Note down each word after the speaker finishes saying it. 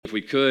if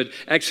we could.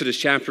 Exodus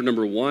chapter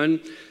number 1.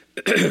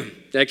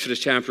 Exodus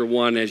chapter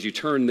 1, as you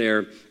turn there,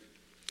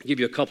 I'll give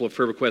you a couple of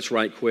prayer requests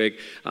right quick.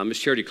 Miss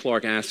Charity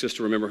Clark asked us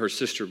to remember her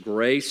sister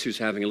Grace, who's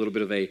having a little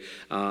bit of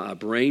a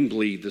brain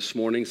bleed this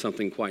morning,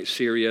 something quite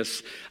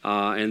serious.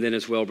 And then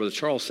as well, Brother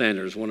Charles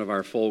Sanders, one of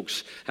our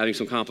folks, having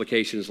some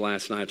complications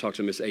last night. I talked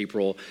to Miss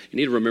April. You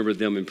need to remember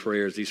them in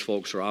prayers. These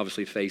folks are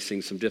obviously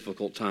facing some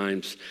difficult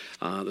times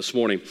this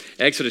morning.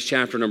 Exodus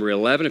chapter number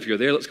 11. If you're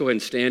there, let's go ahead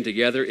and stand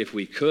together if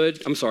we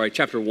could. I'm sorry,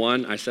 chapter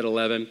 1. I said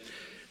 11.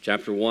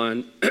 Chapter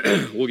 1.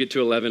 We'll get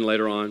to 11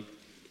 later on.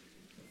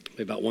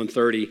 About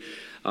 1:30,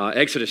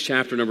 Exodus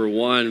chapter number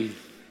 1.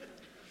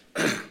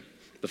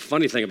 The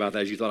funny thing about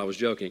that is you thought I was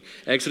joking.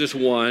 Exodus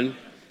 1.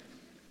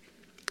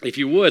 If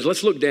you would,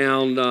 let's look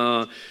down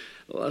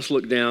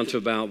to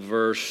about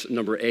verse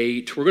number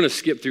 8. We're going to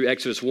skip through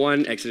Exodus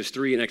 1, Exodus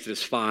 3, and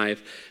Exodus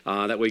 5.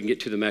 That way we can get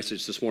to the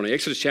message this morning.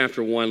 Exodus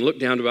chapter 1, look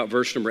down to about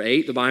verse number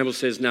 8. The Bible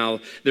says, "Now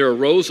there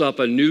arose up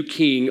a new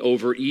king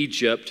over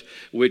Egypt,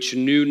 which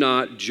knew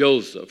not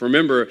Joseph."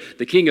 Remember,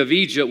 the king of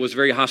Egypt was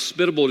very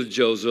hospitable to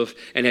Joseph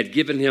and had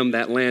given him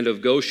that land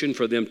of Goshen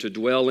for them to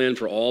dwell in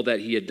for all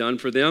that he had done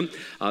for them.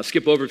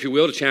 Skip over, if you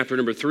will, to chapter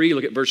number 3.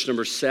 Look at verse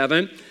number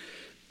 7.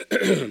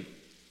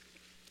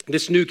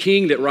 This new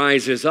king that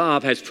rises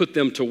up has put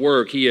them to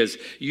work. He is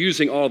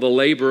using all the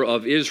labor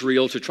of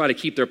Israel to try to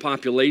keep their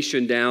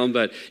population down.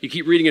 But you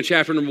keep reading in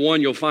chapter number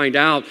 1, you'll find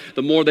out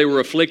the more they were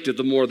afflicted,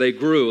 the more they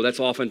grew. That's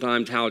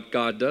oftentimes how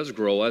God does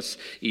grow us,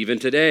 even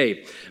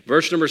today.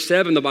 Verse number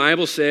 7, the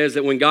Bible says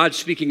that when God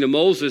speaking to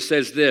Moses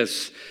says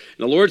this,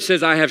 "The Lord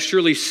says, I have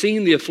surely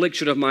seen the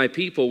affliction of my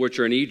people which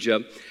are in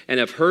Egypt, and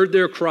have heard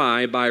their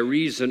cry by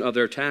reason of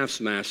their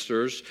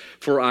taskmasters,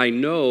 for I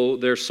know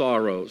their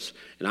sorrows.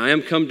 And I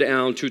am come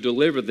down to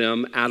deliver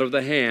them out of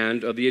the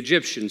hand of the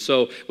Egyptians."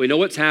 So we know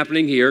what's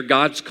happening here.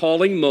 God's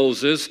calling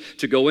Moses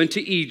to go into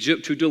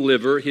Egypt to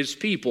deliver his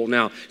people.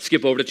 Now,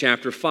 skip over to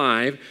chapter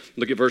 5.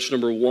 Look at verse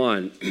number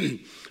 1.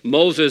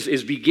 Moses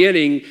is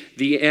beginning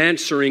the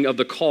answering of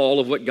the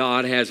call of what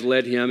God has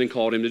led him and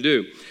called him to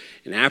do.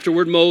 "And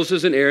afterward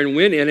Moses and Aaron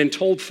went in and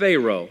told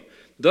Pharaoh,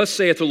 Thus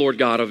saith the Lord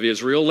God of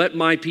Israel, Let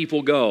my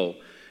people go,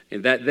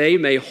 and that they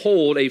may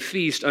hold a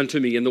feast unto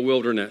me in the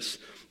wilderness.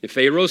 And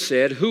Pharaoh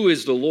said, Who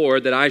is the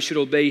Lord that I should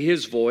obey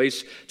his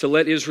voice to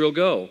let Israel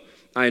go?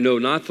 I know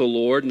not the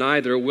Lord,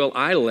 neither will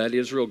I let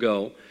Israel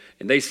go.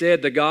 And they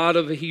said, The God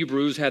of the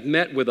Hebrews hath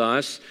met with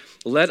us.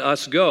 Let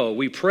us go.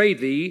 We pray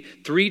thee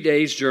 3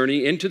 days'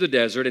 journey into the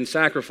desert and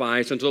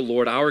sacrifice unto the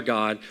Lord our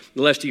God,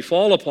 lest he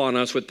fall upon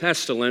us with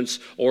pestilence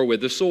or with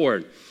the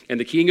sword. And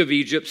the king of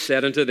Egypt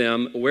said unto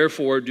them,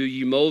 Wherefore do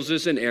ye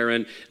Moses and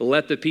Aaron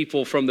let the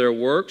people from their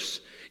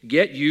works?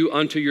 Get you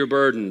unto your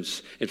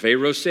burdens. And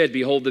Pharaoh said,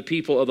 Behold, the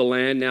people of the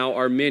land now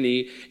are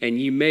many,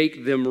 and ye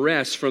make them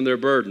rest from their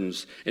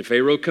burdens. And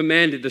Pharaoh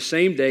commanded the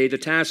same day the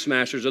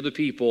taskmasters of the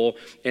people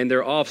and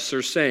their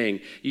officers,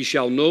 saying, Ye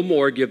shall no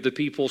more give the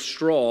people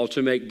straw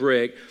to make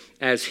brick,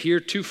 as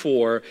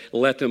heretofore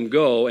let them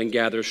go and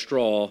gather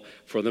straw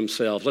for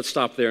themselves. Let's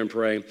stop there and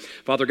pray.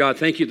 Father God,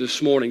 thank you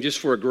this morning just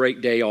for a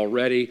great day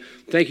already.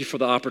 Thank you for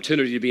the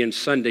opportunity to be in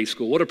Sunday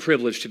school. What a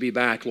privilege to be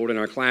back, Lord, in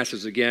our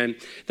classes again.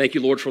 Thank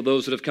you, Lord, for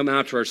those that have come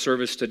out to our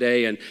service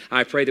today. And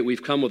I pray that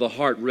we've come with a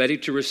heart ready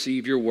to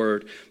receive your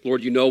word.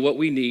 Lord, you know what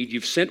we need.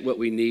 You've sent what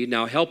we need.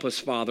 Now help us,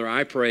 Father,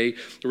 I pray,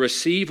 to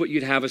receive what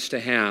you'd have us to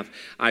have.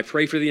 I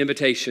pray for the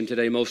invitation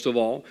today most of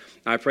all.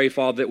 I pray,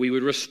 Father, that we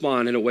would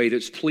respond in a way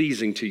that's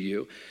pleasing to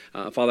you.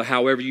 Father,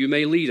 however you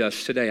may lead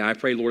us today, I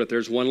pray, Lord, if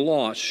there's one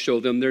lost, show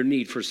them their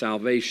need for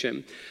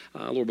salvation.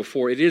 Lord,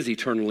 before it is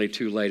eternally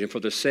too late. And for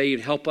the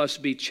saved, help us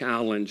be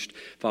challenged,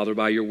 Father,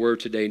 by your word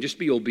today. And just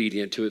be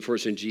obedient to it for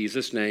us in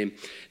Jesus' name.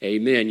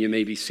 Amen. You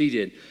may be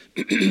seated.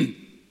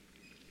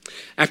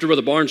 After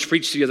Brother Barnes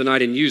preached the other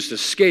night and used the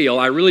scale,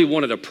 I really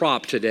wanted a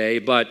prop today,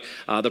 but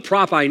the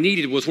prop I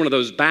needed was one of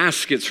those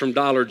baskets from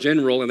Dollar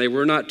General, and they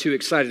were not too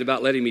excited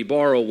about letting me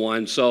borrow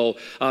one. So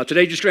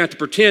today, just going to have to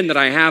pretend that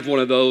I have one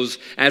of those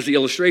as the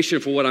illustration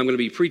for what I'm going to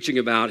be preaching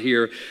about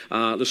here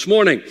this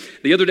morning.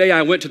 The other day,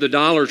 I went to the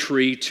Dollar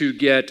Tree to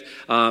get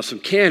some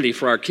candy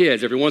for our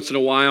kids. Every once in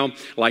a while,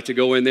 I like to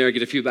go in there,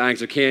 get a few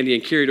bags of candy,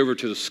 and carry it over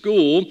to the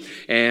school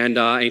and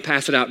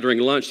pass it out during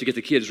lunch to get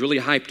the kids really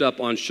hyped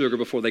up on sugar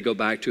before they go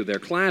back to their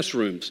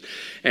classrooms.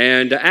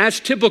 And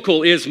as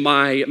typical is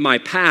my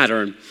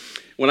pattern,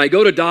 when I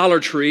go to Dollar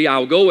Tree,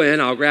 I'll go in,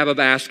 I'll grab a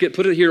basket,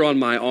 put it here on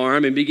my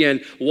arm, and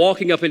begin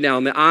walking up and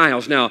down the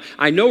aisles. Now,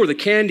 I know where the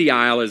candy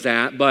aisle is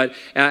at, but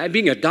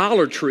being a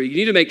Dollar Tree, you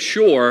need to make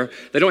sure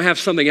they don't have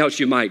something else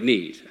you might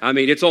need. I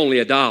mean, it's only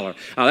 $1.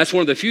 That's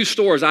one of the few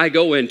stores I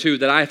go into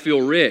that I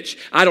feel rich.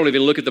 I don't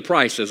even look at the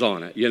prices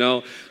on it, you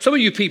know. Some of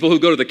you people who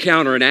go to the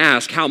counter and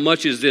ask, how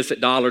much is this at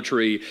Dollar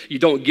Tree, you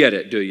don't get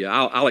it, do you?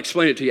 I'll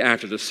explain it to you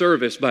after the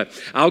service, but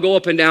I'll go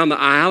up and down the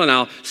aisle and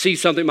I'll see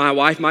something my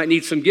wife might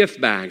need some gift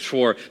bags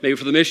for or maybe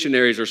for the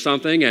missionaries or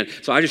something. And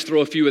so I just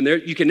throw a few in there.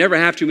 You can never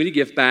have too many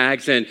gift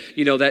bags and,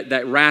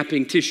 that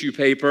wrapping tissue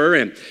paper.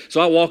 And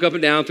so I walk up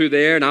and down through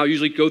there, and I'll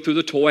usually go through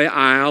the toy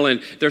aisle,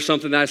 and there's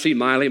something that I see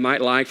Miley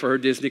might like for her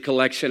Disney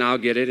collection. I'll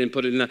get it and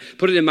put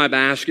it in my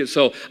basket.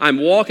 So I'm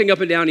walking up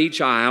and down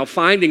each aisle,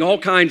 finding all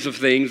kinds of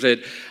things that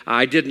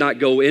I did not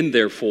go in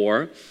there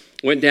for.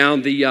 Went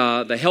down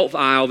the health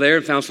aisle there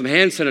and found some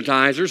hand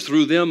sanitizers,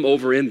 threw them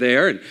over in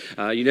there,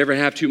 and you never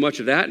have too much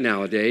of that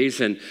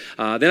nowadays. And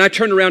then I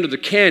turned around to the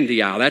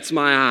candy aisle. That's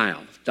my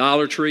aisle,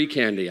 Dollar Tree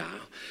candy aisle.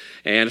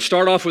 And I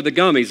start off with the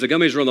gummies. The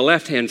gummies are on the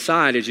left-hand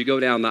side as you go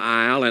down the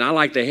aisle, and I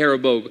like the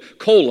Haribo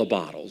cola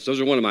bottles.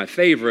 Those are one of my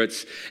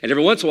favorites. And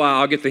every once in a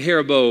while, I'll get the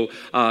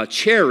Haribo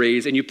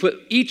cherries, and you put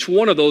each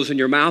one of those in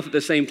your mouth at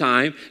the same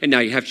time, and now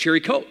you have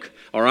cherry Coke.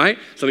 All right?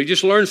 So you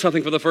just learned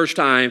something for the first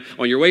time.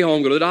 On your way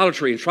home, go to the Dollar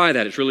Tree and try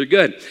that. It's really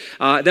good.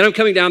 Then I'm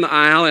coming down the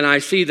aisle, and I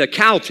see the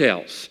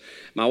Cowtails.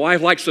 My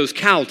wife likes those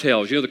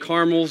Cowtails, the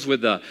caramels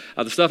with the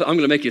stuff. I'm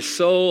going to make you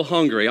so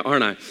hungry,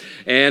 aren't I?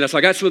 And so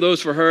I got some of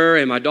those for her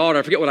and my daughter.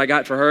 I forget what I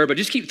got for her, but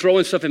just keep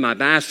throwing stuff in my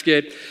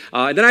basket.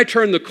 And then I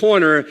turn the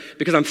corner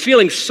because I'm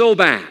feeling so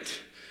bad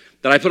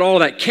that I put all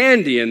that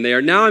candy in there.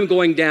 Now I'm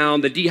going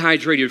down the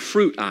dehydrated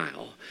fruit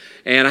aisle.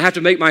 And I have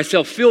to make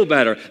myself feel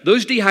better.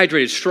 Those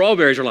dehydrated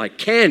strawberries are like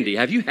candy.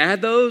 Have you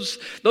had those?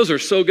 Those are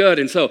so good.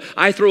 And so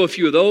I throw a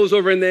few of those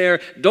over in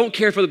there. Don't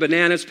care for the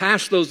bananas.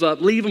 Pass those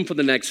up. Leave them for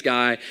the next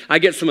guy. I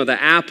get some of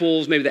the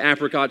apples, maybe the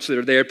apricots that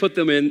are there. Put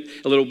them in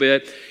a little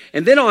bit.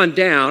 And then on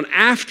down,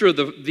 after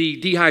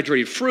the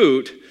dehydrated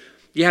fruit,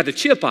 you have the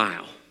chip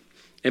aisle.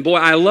 And boy,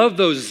 I love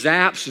those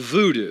Zapp's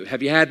Voodoo.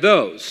 Have you had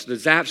those? The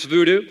Zapp's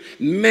Voodoo?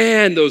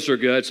 Man, those are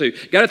good. So you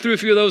got to throw a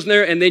few of those in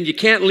there, and then you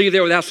can't leave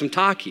there without some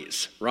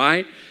Takis,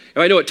 right?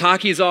 Everybody know what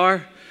Takis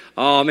are?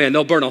 Oh, man,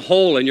 they'll burn a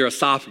hole in your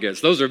esophagus.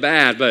 Those are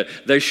bad, but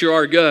they sure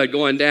are good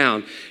going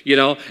down,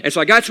 And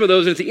so I got some of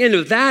those, and at the end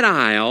of that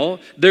aisle,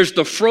 there's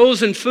the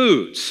frozen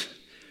foods.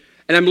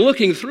 And I'm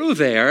looking through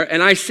there,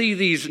 and I see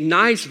these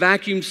nice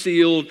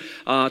vacuum-sealed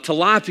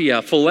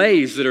tilapia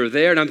fillets that are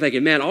there, and I'm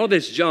thinking, man, all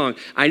this junk,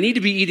 I need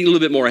to be eating a little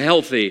bit more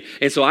healthy.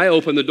 And so I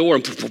open the door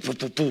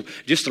and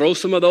just throw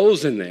some of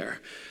those in there.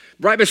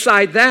 Right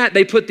beside that,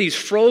 they put these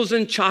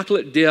frozen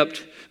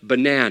chocolate-dipped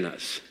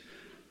bananas.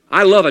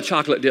 I love a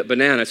chocolate-dipped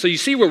banana. So you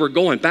see where we're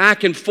going,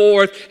 back and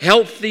forth,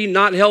 healthy,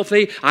 not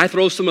healthy. I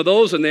throw some of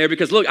those in there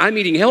because, look, I'm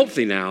eating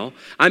healthy now.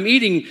 I'm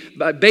eating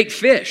baked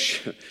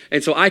fish,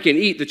 and so I can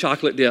eat the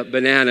chocolate-dipped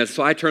bananas.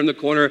 So I turn the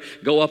corner,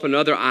 go up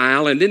another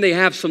aisle, and then they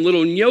have some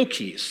little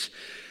gnocchis.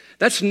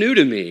 That's new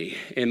to me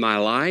in my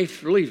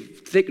life, really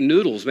thick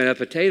noodles made out of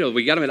potatoes.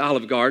 We got them at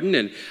Olive Garden,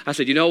 and I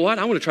said, you know what?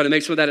 I want to try to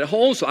make some of that at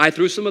home, so I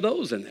threw some of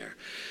those in there.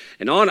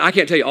 And I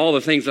can't tell you all the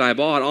things that I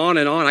bought, on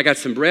and on. I got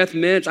some breath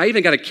mints. I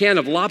even got a can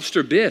of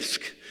lobster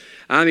bisque.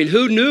 I mean,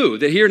 who knew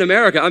that here in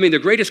America, the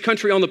greatest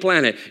country on the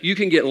planet, you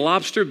can get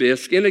lobster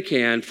bisque in a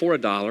can for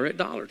 $1 at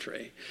Dollar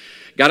Tree.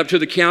 Got up to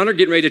the counter,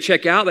 getting ready to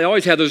check out. They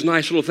always have those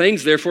nice little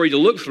things there for you to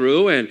look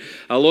through. And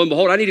lo and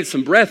behold, I needed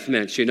some breath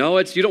mints, you don't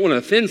want to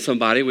offend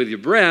somebody with your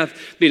breath.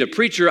 Being a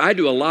preacher, I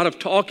do a lot of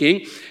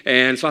talking.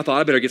 And so I thought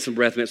I better get some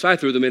breath mints. So I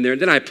threw them in there.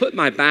 And then I put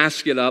my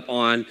basket up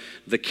on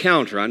the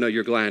counter. I know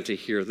you're glad to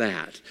hear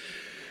that.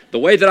 The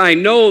way that I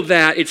know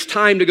that it's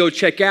time to go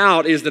check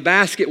out is the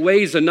basket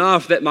weighs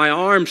enough that my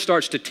arm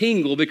starts to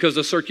tingle because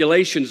the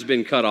circulation's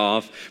been cut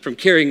off from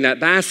carrying that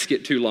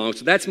basket too long.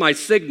 So that's my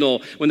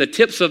signal. When the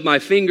tips of my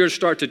fingers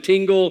start to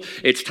tingle,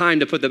 it's time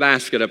to put the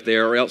basket up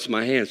there, or else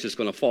my hand's just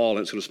going to fall and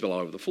it's going to spill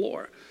all over the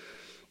floor.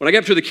 When I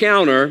get up to the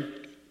counter,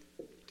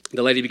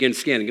 the lady begins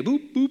scanning.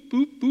 Boop, boop,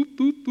 boop, boop,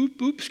 boop, boop,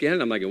 boop,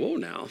 scanning. I'm like, whoa,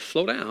 now,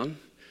 slow down.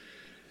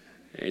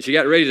 And she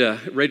got ready to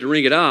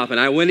ring it up, and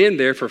I went in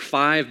there for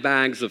 5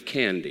 bags of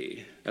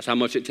candy. That's how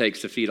much it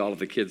takes to feed all of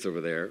the kids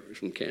over there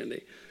from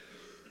candy.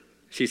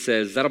 She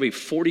says, that'll be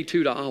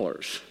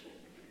 $42.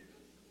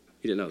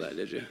 You didn't know that,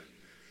 did you?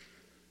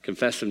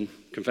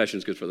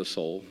 Confession's good for the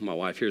soul. My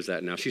wife hears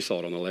that now. She saw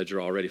it on the ledger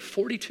already.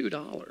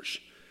 $42.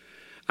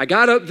 I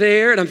got up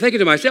there, and I'm thinking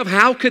to myself,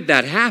 how could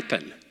that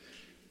happen?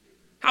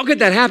 How could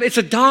that happen? It's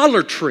a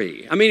Dollar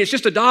Tree. It's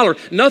just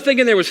 $1. Nothing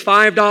in there was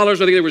 $5.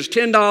 Nothing there was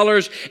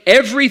 $10.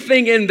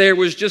 Everything in there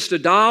was just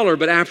 $1.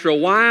 But after a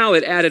while,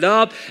 it added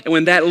up. And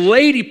when that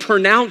lady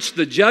pronounced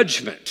the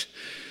judgment,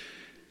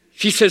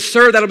 she says,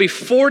 sir, that'll be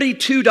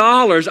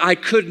 $42. I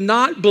could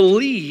not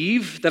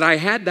believe that I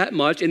had that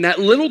much in that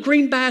little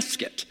green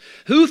basket.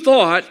 Who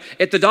thought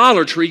at the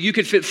Dollar Tree you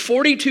could fit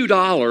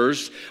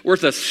 $42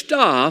 worth of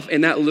stuff in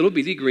that little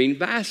bitty green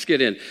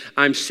basket? And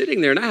I'm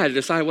sitting there, and I had to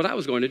decide what I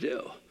was going to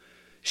do.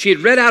 She had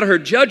read out her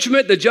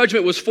judgment. The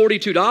judgment was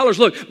 $42.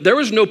 Look, there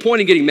was no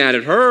point in getting mad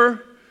at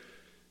her.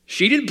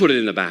 She didn't put it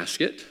in the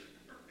basket.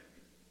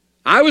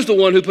 I was the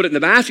one who put it in the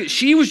basket.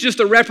 She was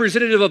just a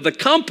representative of the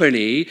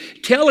company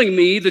telling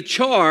me the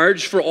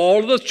charge for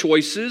all of the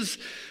choices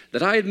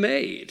that I had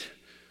made.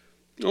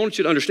 I want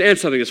you to understand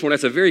something this morning.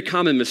 That's a very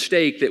common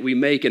mistake that we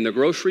make in the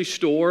grocery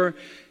store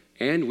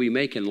and we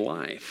make in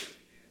life.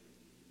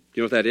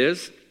 You know what that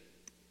is?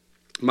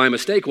 My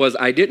mistake was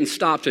I didn't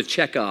stop to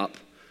check up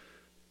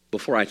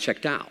before I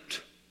checked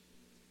out.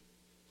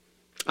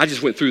 I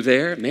just went through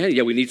there. Man,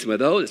 yeah, we need some of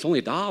those. It's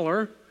only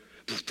 $1.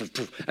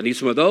 I need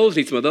some of those,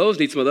 need some of those,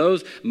 need some of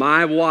those.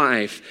 My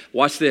wife,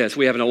 watch this.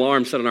 We have an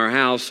alarm set in our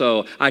house,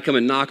 so I come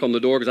and knock on the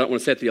door because I don't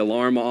want to set the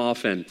alarm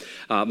off. And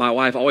my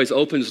wife always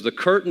opens the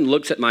curtain,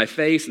 looks at my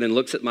face, and then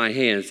looks at my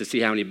hands to see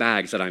how many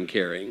bags that I'm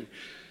carrying.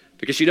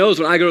 Because she knows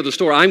when I go to the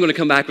store, I'm going to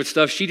come back with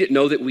stuff she didn't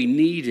know that we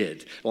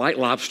needed, like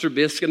lobster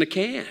bisque in a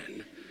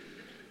can.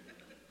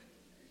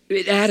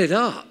 It added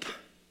up.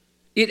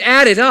 It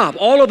added up.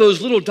 All of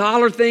those little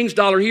dollar things,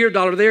 dollar here,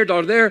 dollar there,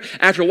 dollar there.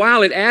 After a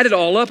while, it added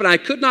all up, and I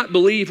could not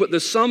believe what the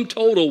sum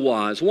total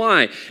was.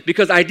 Why?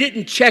 Because I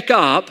didn't check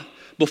up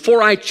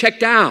before I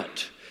checked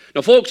out.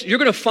 Now, folks, you're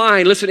going to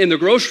find, listen, in the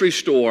grocery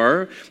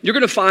store, you're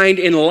going to find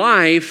in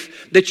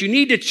life that you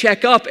need to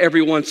check up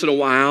every once in a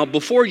while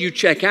before you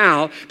check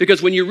out,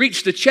 because when you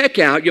reach the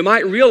checkout, you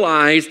might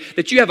realize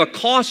that you have a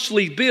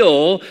costly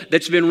bill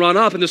that's been run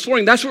up. And this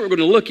morning, that's what we're going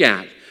to look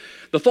at.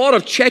 The thought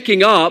of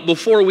checking up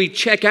before we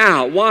check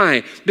out.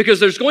 Why? Because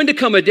there's going to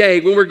come a day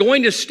when we're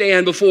going to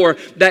stand before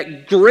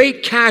that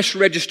great cash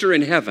register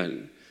in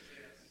heaven.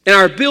 And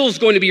our bill's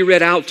going to be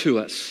read out to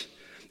us.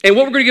 And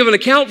what we're going to give an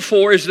account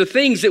for is the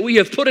things that we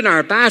have put in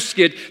our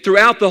basket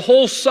throughout the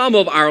whole sum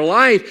of our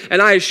life. And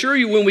I assure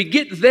you, when we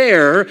get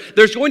there,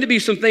 there's going to be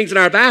some things in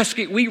our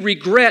basket we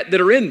regret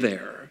that are in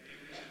there.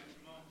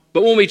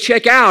 But when we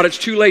check out, it's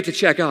too late to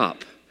check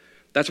up.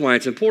 That's why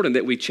it's important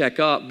that we check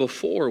up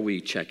before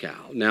we check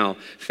out. Now,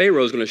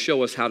 Pharaoh is going to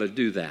show us how to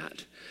do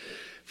that.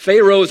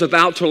 Pharaoh is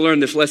about to learn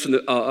this lesson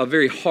a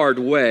very hard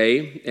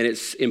way, and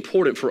it's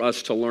important for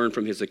us to learn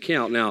from his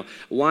account. Now,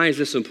 why is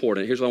this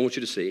important? Here's what I want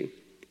you to see.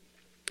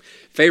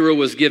 Pharaoh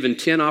was given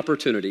 10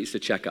 opportunities to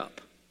check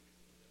up.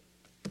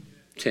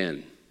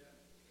 10.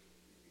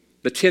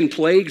 The 10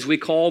 plagues, we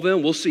call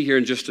them, we'll see here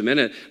in just a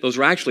minute, those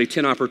were actually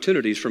 10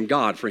 opportunities from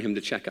God for him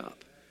to check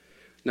up.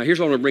 Now,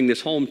 here's what I want to bring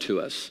this home to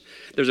us.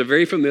 There's a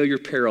very familiar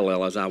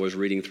parallel as I was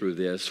reading through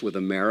this with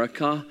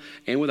America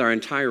and with our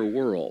entire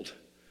world.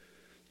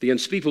 The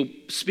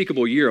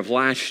unspeakable year of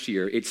last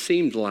year, it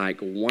seemed like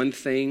one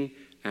thing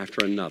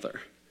after another.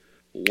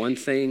 One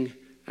thing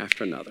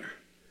after another.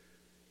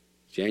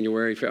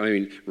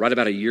 Right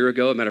about a year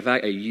ago, as a matter of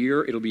fact,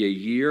 it'll be a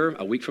year,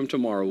 a week from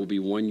tomorrow will be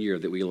 1 year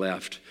that we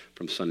left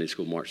from Sunday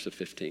school, March the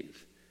 15th.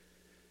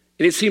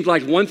 And it seemed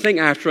like one thing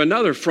after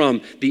another,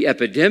 from the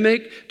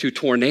epidemic to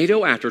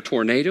tornado after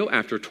tornado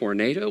after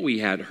tornado. We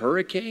had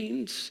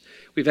hurricanes.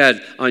 We've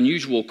had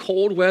unusual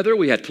cold weather.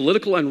 We had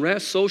political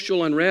unrest,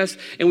 social unrest.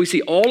 And we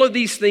see all of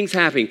these things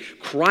happening,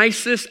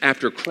 crisis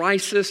after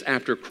crisis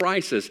after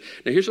crisis.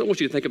 Now, here's what I want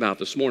you to think about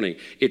this morning.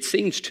 It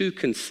seems too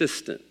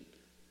consistent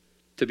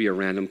to be a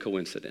random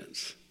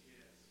coincidence.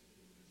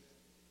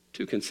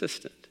 Too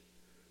consistent.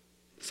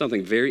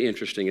 Something very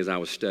interesting as I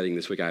was studying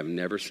this week. I've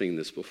never seen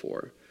this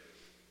before.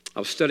 I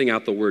was studying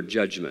out the word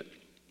judgment.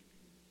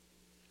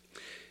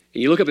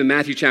 And you look up in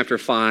Matthew chapter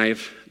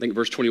 5, I think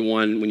verse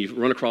 21, when you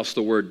run across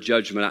the word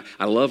judgment,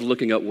 I love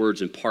looking up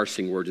words and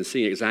parsing words and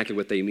seeing exactly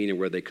what they mean and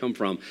where they come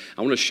from.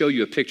 I want to show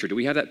you a picture. Do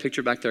we have that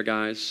picture back there,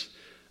 guys?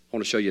 I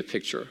want to show you a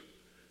picture.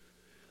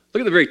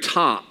 Look at the very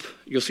top.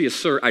 You'll see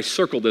I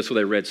circled this with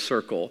a red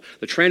circle.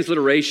 The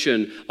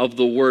transliteration of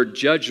the word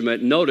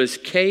judgment, notice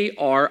Krisis.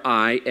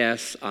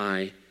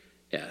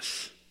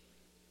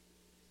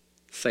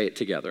 Say it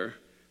together.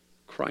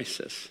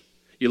 Crisis.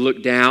 You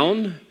look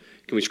down.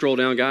 Can we scroll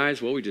down, guys?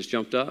 Well, we just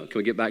jumped up. Can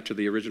we get back to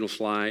the original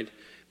slide?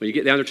 When you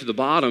get down there to the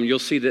bottom, you'll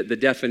see that the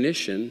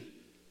definition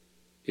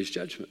is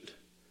judgment.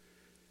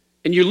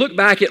 And you look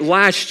back at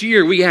last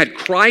year, we had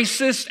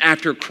crisis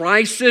after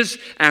crisis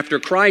after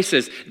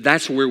crisis.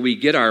 That's where we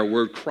get our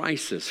word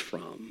crisis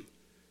from.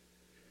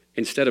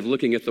 Instead of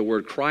looking at the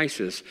word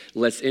crisis,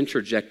 let's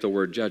interject the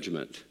word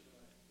judgment.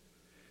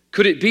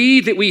 Could it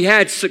be that we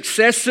had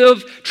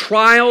successive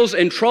trials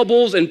and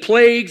troubles and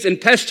plagues and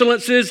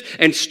pestilences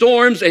and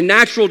storms and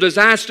natural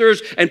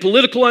disasters and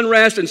political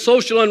unrest and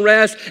social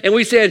unrest, and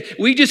we said,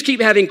 we just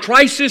keep having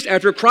crisis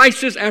after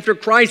crisis after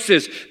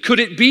crisis? Could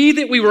it be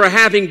that we were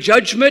having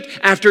judgment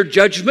after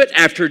judgment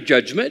after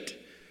judgment?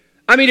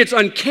 I mean, it's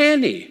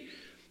uncanny.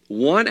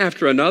 One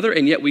after another,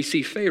 and yet we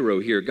see Pharaoh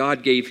here.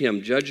 God gave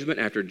him judgment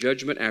after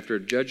judgment after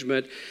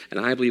judgment, and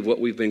I believe what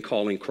we've been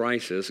calling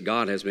crisis,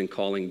 God has been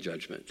calling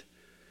judgment.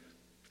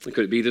 Could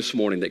it be this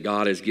morning that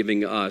God is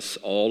giving us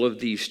all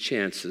of these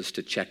chances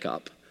to check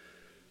up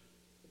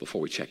before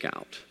we check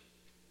out?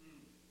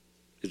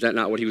 Is that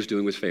not what he was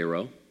doing with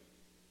Pharaoh?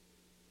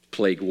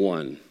 Plague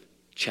 1,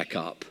 check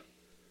up.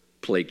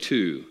 Plague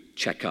 2,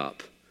 check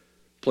up.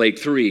 Plague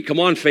 3, come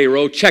on,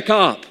 Pharaoh, check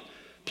up.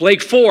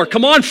 Plague 4,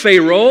 come on,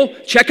 Pharaoh,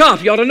 check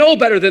up. You ought to know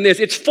better than this.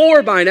 It's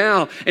 4 by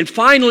now. And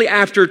finally,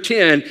 after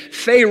 10,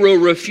 Pharaoh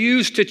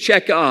refused to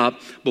check up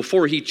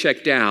before he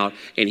checked out,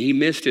 and he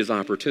missed his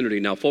opportunity.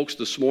 Now, folks,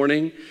 this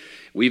morning,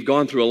 we've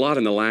gone through a lot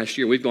in the last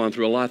year. We've gone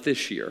through a lot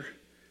this year.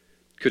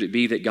 Could it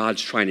be that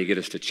God's trying to get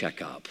us to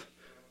check up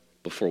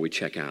before we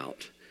check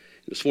out?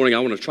 This morning, I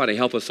want to try to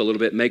help us a little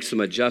bit, make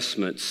some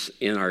adjustments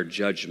in our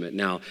judgment.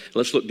 Now,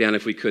 let's look down,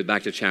 if we could,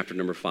 back to chapter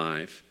number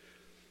 5.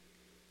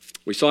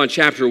 We saw in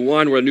chapter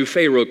 1 where a new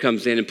Pharaoh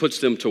comes in and puts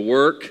them to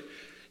work.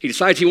 He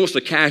decides he wants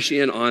to cash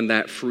in on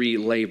that free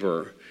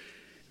labor.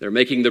 They're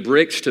making the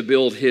bricks to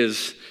build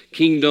his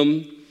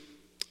kingdom.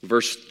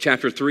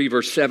 Chapter 3,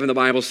 verse 7, the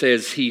Bible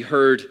says he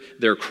heard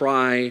their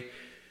cry.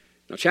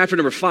 Now, chapter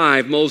number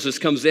 5, Moses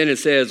comes in and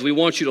says, we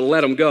want you to let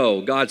them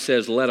go. God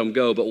says, let them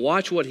go. But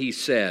watch what he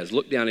says.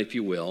 Look down, if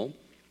you will,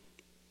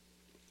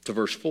 to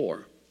verse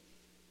 4.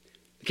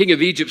 The king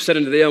of Egypt said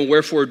unto them,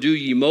 wherefore do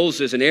ye,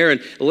 Moses and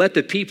Aaron, let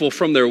the people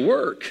from their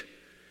work?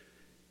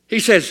 He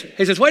says,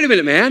 wait a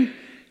minute, man.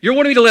 You're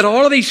wanting me to let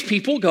all of these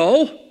people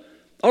go?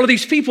 All of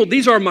these people,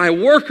 these are my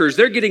workers.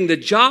 They're getting the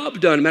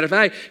job done. Matter of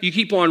fact, you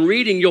keep on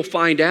reading, you'll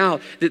find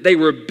out that they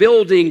were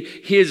building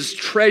his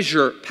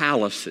treasure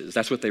palaces.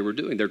 That's what they were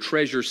doing. They're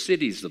treasure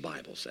cities, the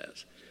Bible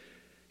says.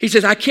 He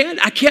says, I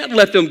can't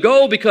let them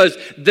go because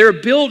they're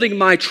building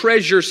my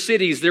treasure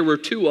cities. There were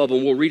 2 of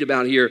them we'll read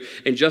about here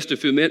in just a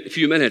few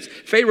minutes.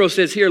 Pharaoh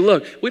says here,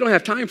 look, we don't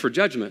have time for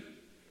judgment.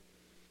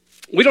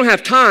 We don't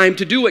have time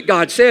to do what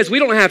God says. We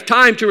don't have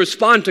time to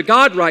respond to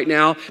God right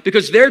now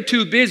because they're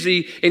too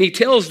busy. And he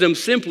tells them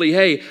simply,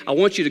 hey, I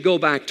want you to go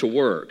back to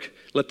work.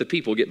 Let the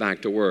people get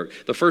back to work.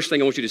 The first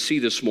thing I want you to see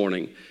this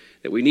morning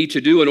that we need to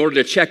do in order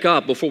to check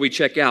up before we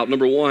check out,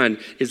 number 1,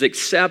 is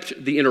accept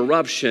the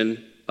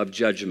interruption of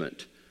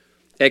judgment.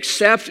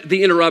 Accept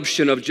the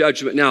interruption of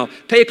judgment. Now,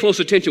 pay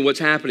close attention to what's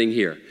happening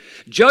here.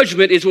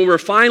 Judgment is when we're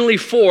finally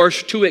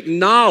forced to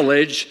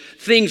acknowledge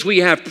things we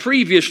have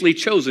previously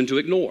chosen to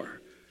ignore.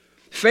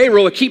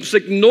 Pharaoh keeps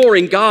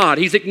ignoring God.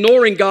 He's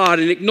ignoring God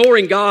and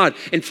ignoring God.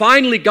 And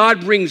finally,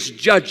 God brings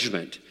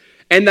judgment.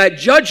 And that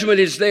judgment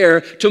is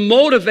there to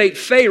motivate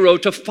Pharaoh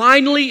to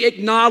finally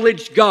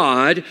acknowledge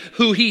God,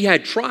 who he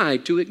had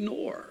tried to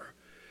ignore.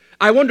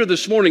 I wonder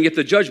this morning if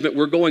the judgment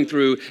we're going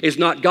through is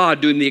not God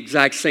doing the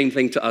exact same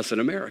thing to us in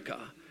America.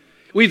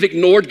 We've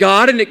ignored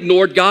God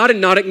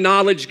and not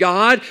acknowledged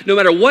God. No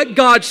matter what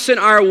God sent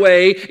our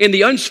way in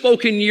the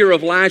unspoken year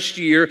of last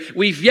year,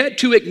 we've yet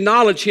to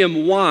acknowledge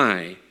him.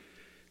 Why?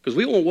 Because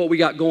we want what we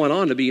got going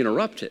on to be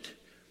interrupted.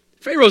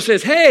 Pharaoh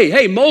says,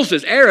 hey,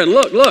 Moses, Aaron,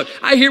 look,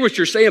 I hear what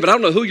you're saying, but I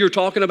don't know who you're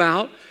talking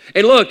about.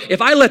 And look, if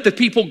I let the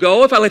people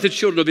go, if I let the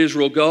children of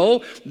Israel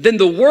go, then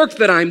the work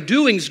that I'm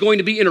doing is going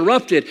to be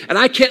interrupted, and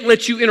I can't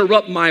let you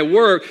interrupt my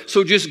work,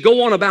 so just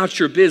go on about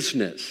your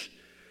business.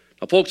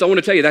 Now, folks, I want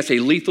to tell you that's a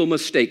lethal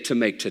mistake to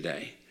make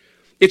today.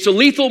 It's a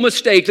lethal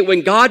mistake that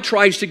when God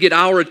tries to get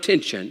our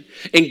attention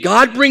and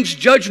God brings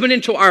judgment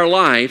into our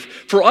life,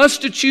 for us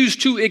to choose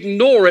to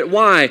ignore it.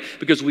 Why?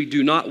 Because we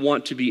do not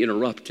want to be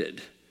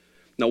interrupted.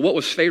 Now, what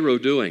was Pharaoh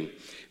doing?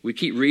 We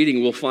keep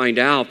reading, we'll find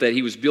out that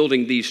he was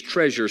building these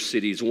treasure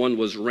cities. One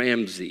was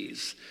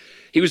Ramses.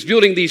 He was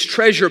building these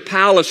treasure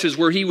palaces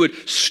where he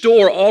would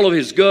store all of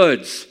his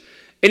goods.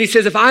 And he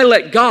says, if I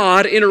let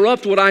God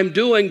interrupt what I'm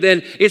doing,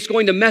 then it's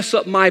going to mess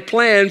up my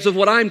plans of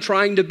what I'm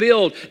trying to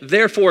build.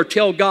 Therefore,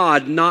 tell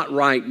God, not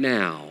right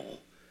now.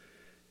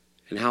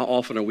 And how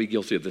often are we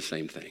guilty of the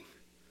same thing?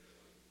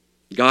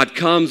 God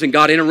comes and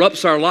God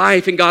interrupts our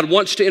life, and God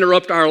wants to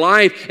interrupt our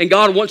life, and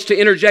God wants to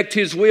interject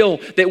his will,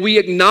 that we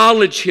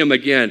acknowledge him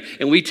again.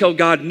 And we tell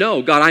God,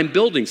 no, God, I'm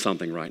building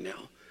something right now.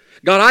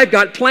 God, I've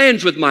got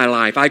plans with my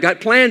life. I've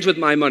got plans with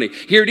my money.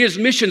 Here it is,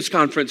 missions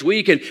conference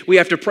week, and we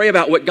have to pray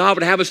about what God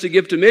would have us to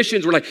give to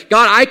missions. We're like,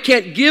 God, I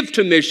can't give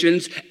to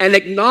missions and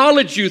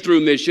acknowledge you through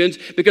missions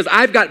because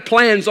I've got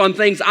plans on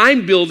things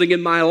I'm building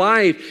in my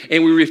life,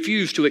 and we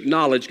refuse to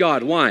acknowledge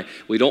God. Why?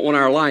 We don't want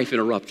our life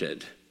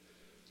interrupted.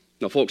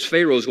 Now, folks,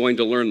 Pharaoh's going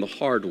to learn the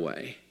hard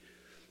way.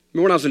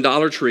 Remember when I was in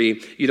Dollar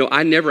Tree,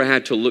 I never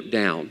had to look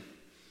down.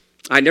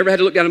 I never had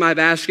to look down in my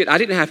basket. I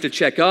didn't have to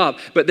check up,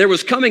 but there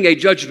was coming a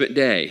judgment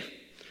day.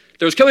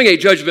 There was coming a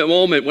judgment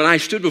moment when I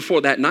stood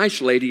before that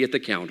nice lady at the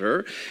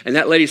counter, and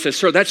that lady says,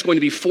 sir, that's going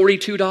to be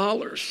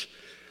 $42.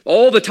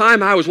 All the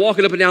time I was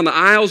walking up and down the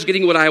aisles,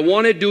 getting what I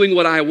wanted, doing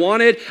what I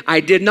wanted. I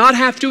did not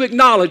have to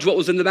acknowledge what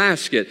was in the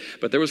basket,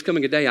 but there was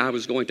coming a day I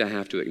was going to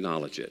have to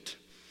acknowledge it.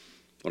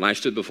 When I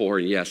stood before her,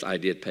 and yes, I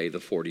did pay the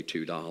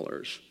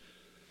 $42.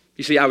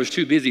 You see, I was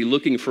too busy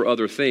looking for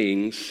other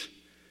things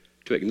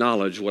to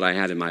acknowledge what I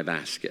had in my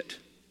basket.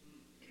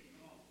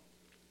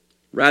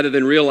 Rather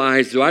than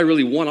realize, do I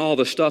really want all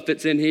the stuff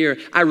that's in here?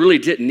 I really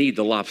didn't need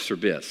the lobster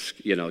bisque.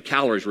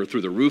 Calories were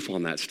through the roof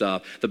on that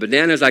stuff. The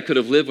bananas I could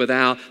have lived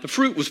without. The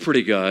fruit was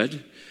pretty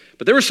good.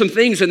 But there were some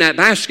things in that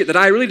basket that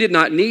I really did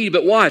not need.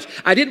 But watch,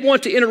 I didn't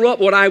want to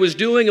interrupt what I was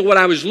doing and what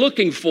I was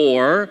looking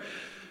for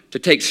to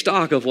take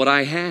stock of what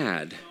I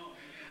had.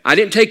 I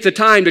didn't take the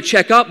time to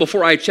check up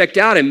before I checked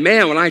out. And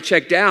man, when I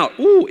checked out,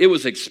 it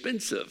was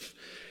expensive.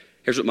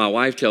 Here's what my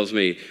wife tells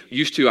me.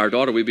 Used to, our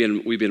daughter, we'd be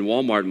in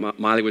Walmart.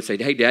 Miley would say,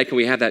 hey, Dad, can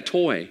we have that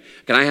toy?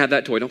 Can I have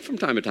that toy? From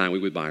time to time, we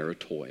would buy her a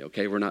toy,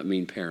 okay? We're not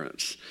mean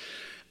parents.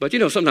 But,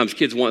 sometimes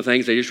kids want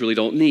things they just really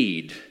don't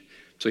need.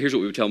 So here's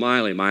what we would tell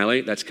Miley.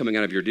 Miley, that's coming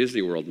out of your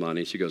Disney World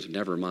money. She goes,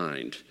 never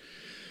mind.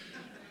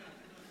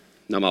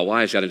 Now, my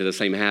wife's got into the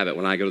same habit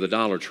when I go to the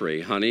Dollar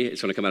Tree. Honey,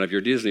 it's going to come out of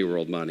your Disney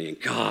World money. And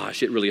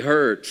gosh, it really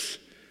hurts.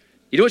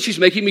 You know what she's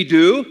making me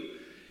do?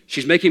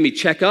 She's making me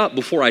check up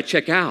before I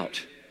check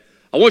out.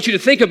 I want you to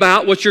think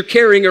about what you're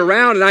carrying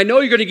around, and I know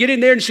you're going to get in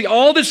there and see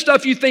all this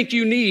stuff you think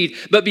you need,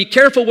 but be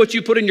careful what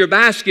you put in your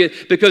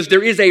basket, because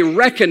there is a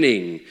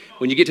reckoning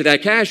when you get to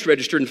that cash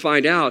register and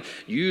find out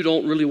you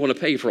don't really want to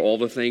pay for all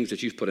the things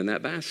that you've put in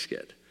that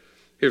basket.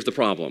 Here's the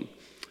problem.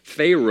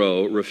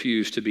 Pharaoh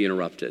refused to be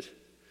interrupted.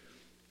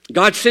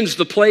 God sends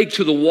the plague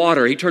to the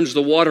water. He turns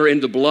the water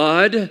into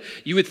blood.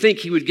 You would think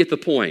he would get the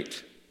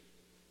point.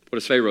 What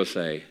does Pharaoh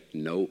say?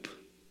 Nope.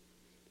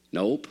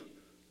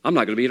 I'm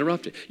not going to be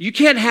interrupted. You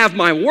can't have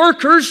my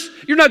workers.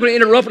 You're not going to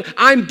interrupt.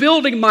 I'm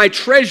building my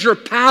treasure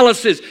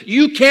palaces.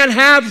 You can't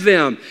have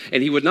them.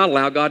 And he would not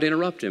allow God to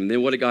interrupt him.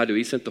 Then what did God do?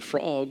 He sent the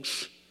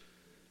frogs.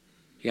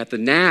 He got the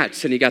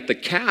gnats, and he got the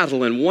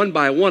cattle, and one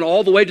by one,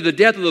 all the way to the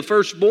death of the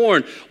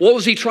firstborn. What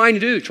was he trying to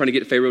do? Trying to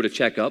get Pharaoh to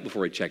check up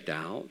before he checked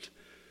out.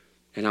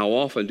 And how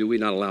often do we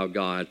not allow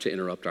God to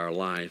interrupt our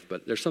life?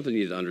 But there's something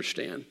you need to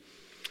understand.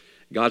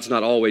 God's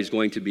not always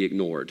going to be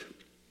ignored.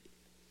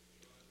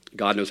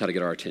 God knows how to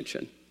get our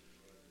attention.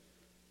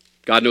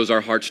 God knows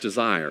our heart's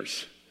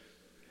desires.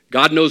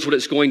 God knows what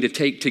it's going to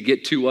take to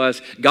get to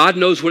us. God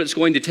knows what it's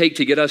going to take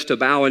to get us to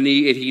bow a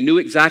knee, and he knew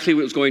exactly what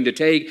it was going to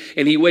take,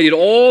 and he waited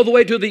all the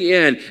way to the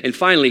end, and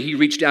finally he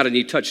reached out and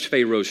he touched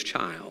Pharaoh's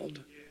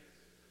child.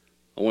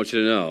 I want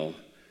you to know,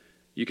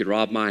 you could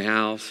rob my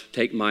house,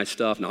 take my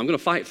stuff. Now, I'm going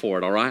to fight for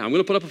it, all right? I'm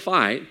going to put up a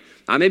fight.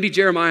 I may be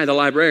Jeremiah the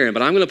librarian,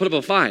 but I'm going to put up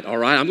a fight, all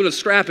right? I'm going to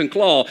scrap and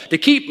claw to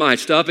keep my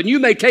stuff, and you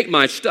may take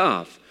my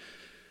stuff.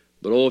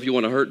 But, oh, if you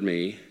want to hurt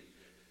me,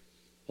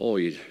 oh,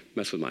 you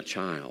mess with my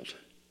child.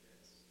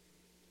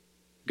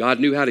 God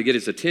knew how to get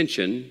his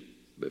attention,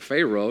 but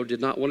Pharaoh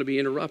did not want to be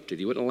interrupted.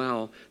 He wouldn't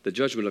allow the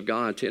judgment of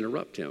God to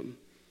interrupt him.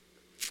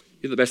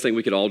 You know, the best thing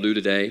we could all do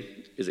today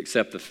is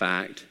accept the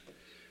fact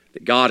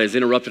that God has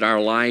interrupted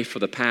our life for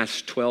the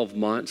past 12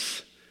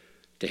 months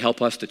to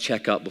help us to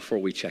check up before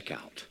we check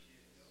out.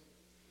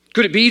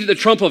 Could it be that the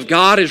trump of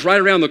God is right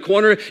around the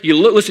corner?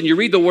 Listen, you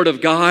read the Word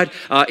of God,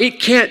 it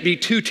can't be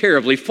too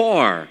terribly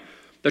far.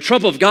 The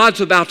trump of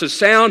God's about to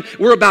sound.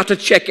 We're about to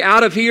check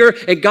out of here.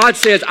 And God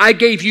says, I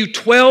gave you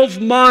 12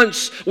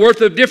 months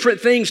worth of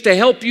different things to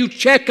help you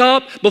check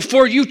up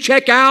before you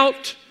check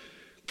out.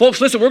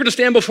 Folks, listen, we're going to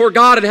stand before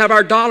God and have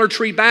our Dollar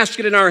Tree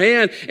basket in our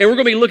hand, and we're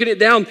going to be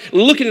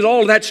looking at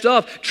all of that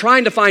stuff,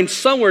 trying to find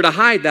somewhere to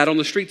hide that on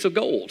the streets of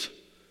gold.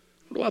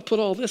 Where do I put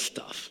all this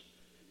stuff?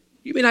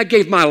 You mean I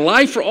gave my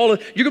life for all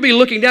of... You're going to be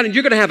looking down and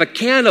you're going to have a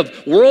can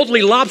of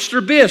worldly lobster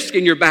bisque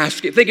in your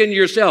basket, thinking to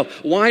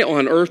yourself, why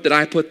on earth did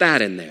I put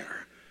that in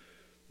there?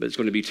 But it's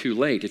going to be too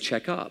late to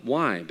check up.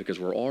 Why?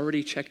 Because we're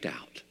already checked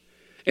out.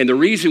 And the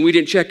reason we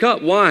didn't check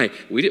up, why?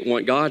 We didn't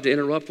want God to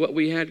interrupt what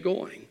we had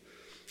going.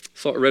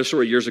 So I read a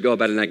story years ago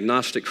about an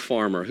agnostic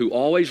farmer who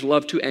always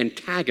loved to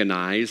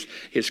antagonize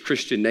his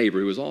Christian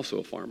neighbor who was also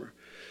a farmer.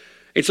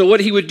 And so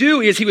what he would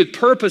do is he would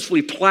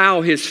purposely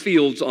plow his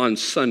fields on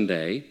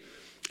Sunday.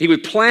 He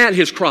would plant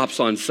his crops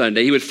on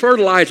Sunday. He would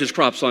fertilize his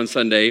crops on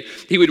Sunday.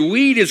 He would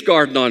weed his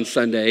garden on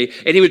Sunday.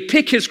 And he would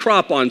pick his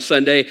crop on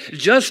Sunday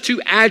just to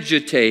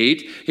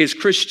agitate his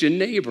Christian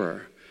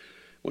neighbor.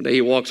 One day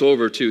he walks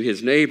over to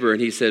his neighbor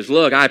and he says,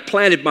 look, I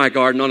planted my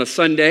garden on a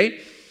Sunday.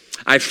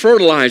 I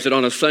fertilized it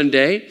on a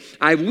Sunday.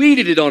 I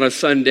weeded it on a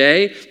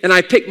Sunday. And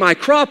I picked my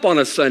crop on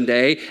a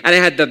Sunday. And I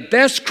had the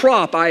best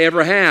crop I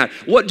ever had.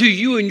 What do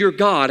you and your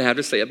God have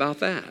to say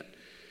about that?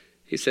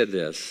 He said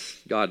this.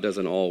 God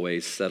doesn't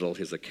always settle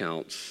his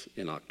accounts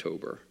in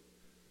October,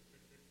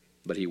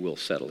 but he will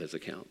settle his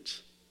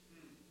accounts.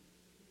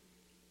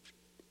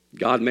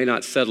 God may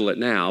not settle it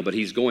now, but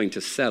he's going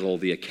to settle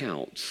the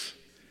accounts.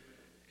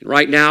 And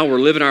right now, we're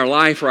living our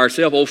life for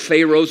ourselves. Old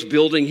Pharaoh's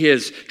building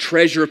his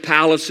treasure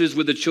palaces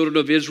with the children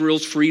of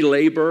Israel's free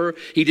labor.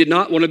 He did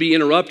not want to be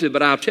interrupted,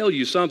 but I'll tell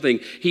you something.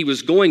 He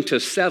was going to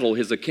settle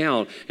his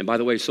account. And by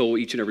the way, so will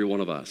each and every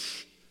one of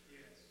us.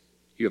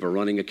 You have a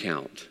running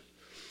account.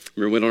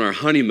 Remember, we went on our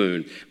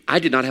honeymoon. I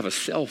did not have a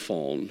cell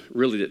phone,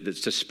 really,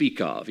 to speak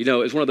of. You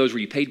know, it was one of those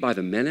where you paid by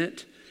the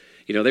minute.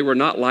 You know, they were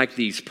not like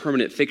these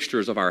permanent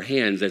fixtures of our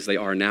hands as they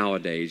are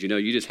nowadays. You know,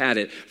 you just had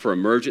it for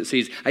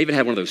emergencies. I even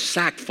had one of those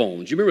sack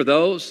phones. You remember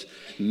those?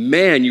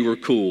 Man, you were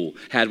cool.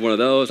 Had one of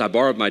those. I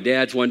borrowed my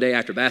dad's one day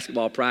after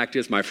basketball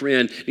practice. My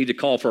friend needed to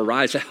call for a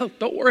ride. I said, oh,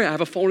 don't worry, I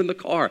have a phone in the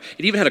car.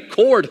 It even had a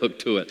cord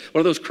hooked to it. One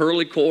of those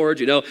curly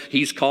cords, you know.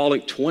 He's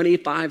calling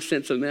 25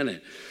 cents a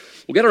minute.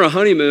 We got on a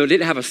honeymoon,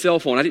 didn't have a cell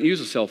phone. I didn't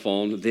use a cell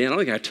phone then. I don't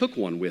think I took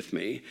one with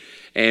me.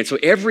 And so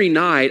every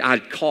night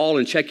I'd call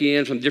and check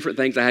in from different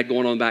things I had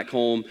going on back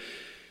home.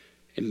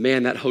 And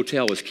man, that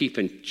hotel was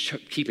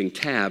keeping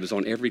tabs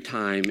on every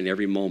time and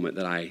every moment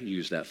that I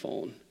used that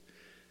phone.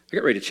 I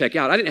got ready to check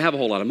out. I didn't have a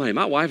whole lot of money.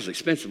 My wife was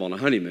expensive on a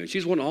honeymoon.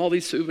 She's wanting all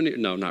these souvenirs.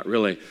 No, not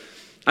really.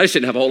 I just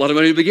didn't have a whole lot of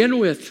money to begin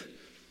with.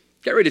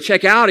 Got ready to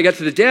check out. I got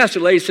to the desk. The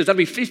lady says, that'll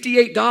be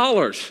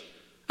 $58.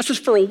 I says,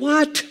 for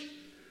what?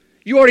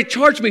 You already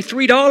charged me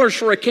 $3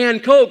 for a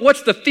canned Coke.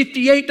 What's the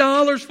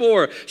 $58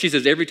 for? She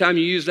says, every time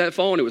you use that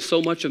phone, it was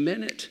so much a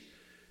minute.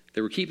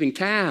 They were keeping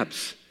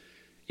tabs.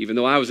 Even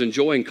though I was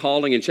enjoying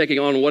calling and checking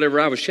on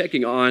whatever I was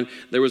checking on,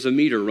 there was a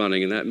meter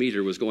running, and that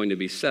meter was going to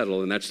be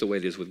settled, and that's the way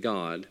it is with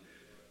God.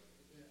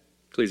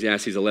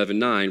 Ecclesiastes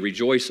 11:9,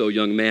 rejoice, O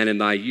young man, in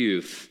thy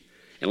youth,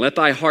 and let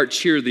thy heart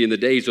cheer thee in the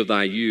days of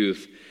thy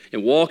youth,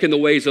 and walk in the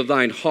ways of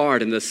thine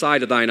heart and the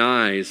sight of thine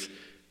eyes.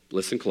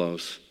 Listen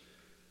close.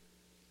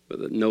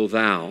 But know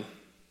thou,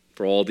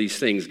 for all these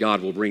things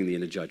God will bring thee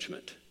into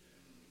judgment.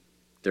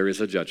 There is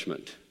a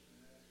judgment.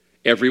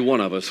 Every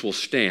one of us will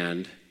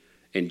stand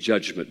in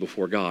judgment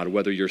before God,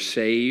 whether you're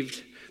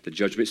saved, the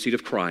judgment seat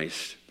of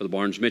Christ. Brother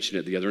Barnes mentioned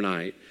it the other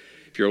night.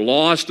 If you're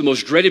lost, the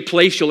most dreaded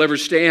place you'll ever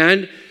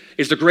stand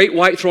is the great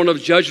white throne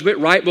of judgment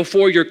right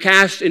before you're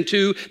cast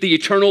into the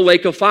eternal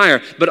lake of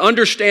fire. But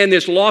understand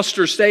this, lost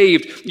or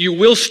saved, you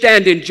will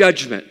stand in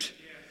judgment.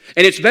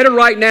 And it's better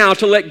right now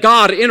to let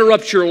God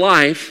interrupt your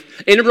life,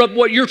 interrupt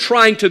what you're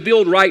trying to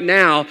build right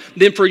now,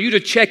 than for you to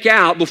check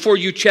out before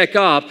you check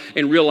up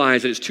and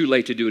realize that it's too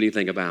late to do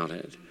anything about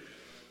it.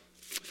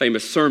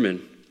 Famous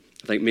sermon,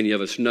 I think many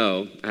of us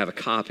know. I have a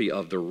copy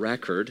of the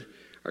record.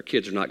 Our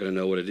kids are not going to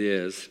know what it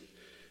is.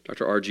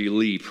 Dr. R.G.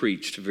 Lee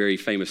preached a very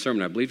famous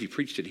sermon. I believe he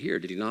preached it here,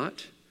 did he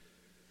not?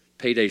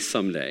 Payday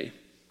Someday.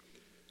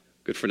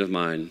 Good friend of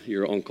mine,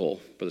 your uncle,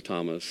 Brother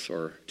Thomas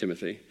or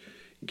Timothy,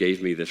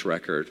 gave me this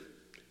record.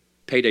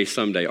 Payday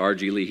Someday,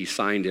 R.G. Lee, he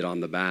signed it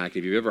on the back.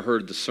 If you've ever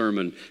heard the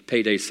sermon,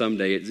 Payday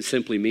Someday, it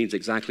simply means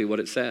exactly what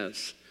it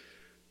says.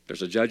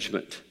 There's a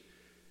judgment.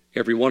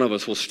 Every one of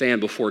us will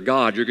stand before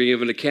God. You're going to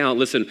give an account.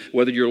 Listen,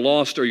 whether you're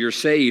lost or you're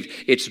saved,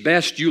 it's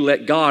best you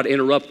let God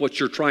interrupt what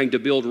you're trying to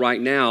build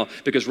right now,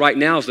 because right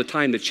now is the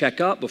time to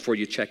check up before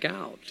you check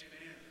out.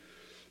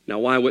 Now,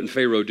 why wouldn't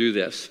Pharaoh do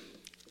this?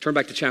 Turn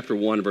back to chapter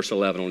 1, verse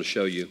 11. I want to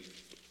show you.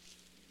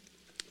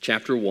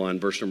 Chapter 1,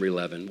 verse number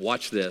 11.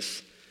 Watch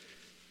this.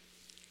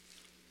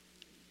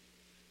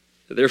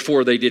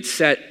 Therefore, they did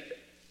set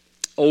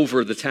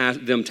over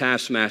them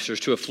taskmasters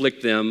to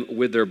afflict them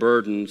with their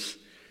burdens.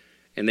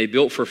 And they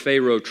built for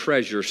Pharaoh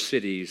treasure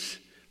cities,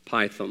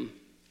 Pithom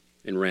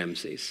and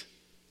Ramses.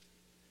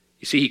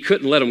 You see, he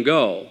couldn't let them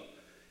go.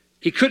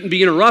 He couldn't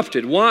be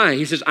interrupted. Why?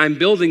 He says, I'm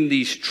building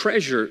these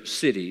treasure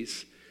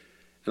cities.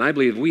 And I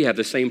believe we have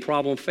the same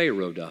problem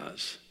Pharaoh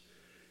does.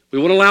 We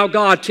won't allow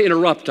God to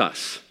interrupt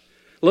us.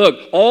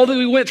 Look, all that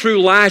we went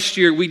through last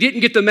year, we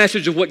didn't get the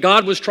message of what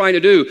God was trying to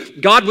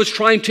do. God was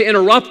trying to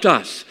interrupt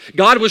us.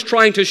 God was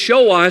trying to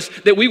show us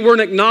that we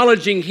weren't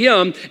acknowledging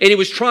Him, and He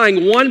was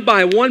trying one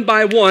by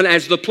one,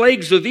 as the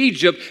plagues of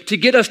Egypt, to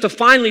get us to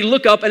finally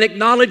look up and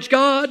acknowledge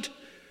God.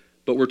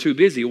 But we're too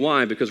busy.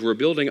 Why? Because we're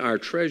building our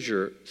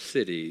treasure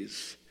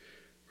cities.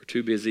 We're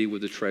too busy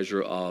with the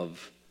treasure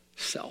of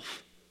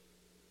self.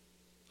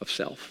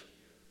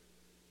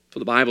 So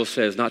the Bible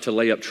says not to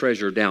lay up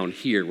treasure down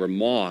here where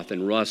moth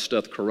and rust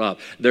doth corrupt.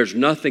 There's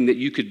nothing that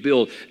you could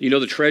build. You know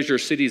the treasure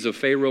cities of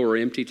Pharaoh are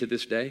empty to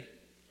this day?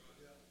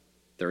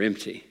 They're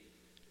empty.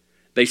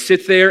 They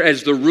sit there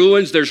as the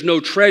ruins. There's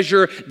no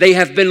treasure. They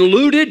have been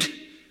looted.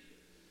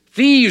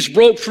 Thieves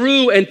broke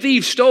through and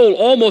thieves stole,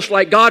 almost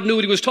like God knew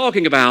what He was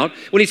talking about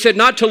when He said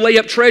not to lay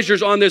up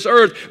treasures on this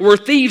earth where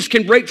thieves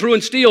can break through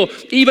and steal.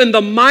 Even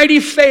the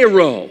mighty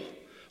Pharaoh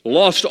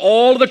lost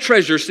all of the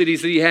treasure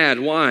cities that he had.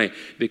 Why?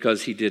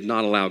 Because he did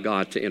not allow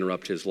God to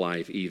interrupt his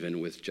life even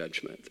with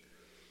judgment.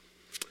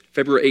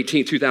 February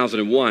 18,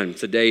 2001,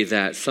 it's a day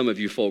that some of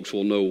you folks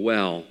will know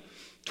well.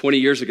 20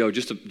 years ago,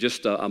 just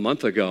a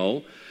month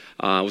ago,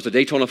 was the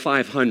Daytona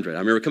 500. I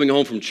remember coming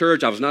home from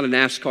church. I was not a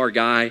NASCAR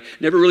guy.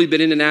 Never really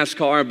been into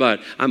NASCAR, but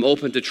I'm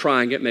open to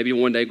trying it. Maybe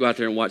one day go out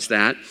there and watch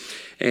that.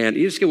 And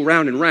you just go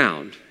round and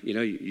round. You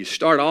know, you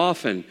start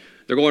off and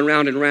they're going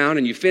round and round,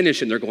 and you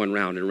finish, and they're going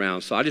round and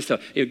round. So I just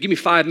give me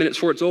 5 minutes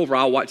before it's over.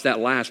 I'll watch that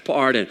last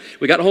part. And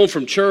we got home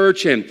from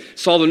church and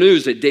saw the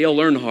news that Dale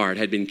Earnhardt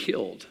had been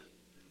killed.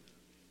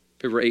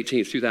 February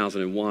 18th,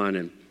 2001,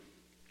 and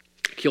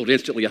killed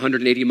instantly,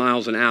 180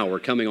 miles an hour,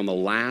 coming on the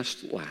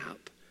last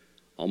lap,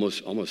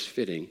 almost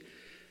fitting.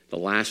 The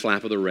last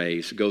lap of the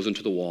race goes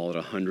into the wall at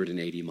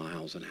 180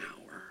 miles an hour.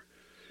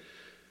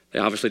 They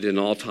obviously did an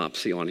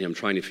autopsy on him,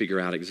 trying to figure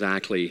out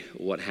exactly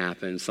what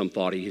happened. Some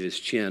thought he hit his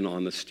chin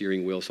on the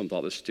steering wheel. Some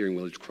thought the steering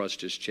wheel had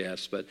crushed his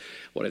chest. But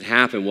what had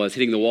happened was,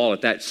 hitting the wall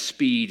at that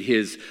speed,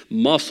 his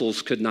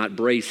muscles could not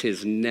brace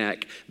his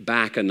neck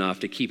back enough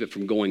to keep it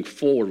from going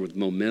forward with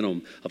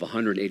momentum of a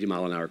 180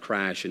 mile an hour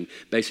crash, and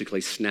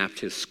basically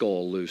snapped his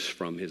skull loose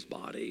from his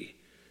body.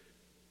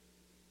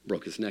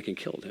 Broke his neck and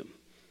killed him.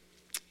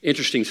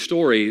 Interesting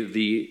story,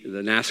 the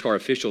NASCAR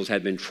officials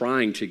had been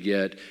trying to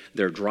get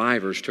their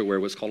drivers to wear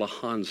what's called a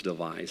Hans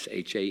device,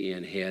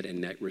 H-A-N, head and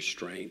neck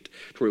restraint,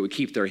 to where it would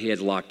keep their head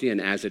locked in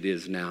as it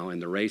is now in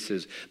the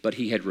races, but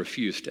he had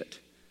refused it.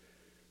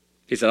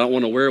 He said, I don't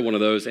want to wear one of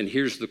those, and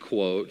here's the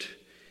quote.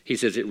 He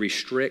says, it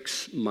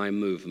restricts my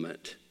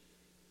movement.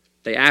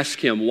 They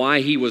asked him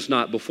why he was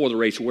not, before the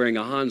race, wearing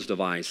a Hans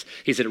device.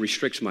 He said, it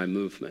restricts my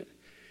movement.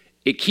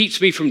 It keeps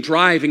me from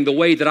driving the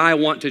way that I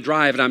want to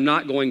drive, and I'm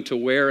not going to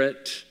wear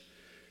it.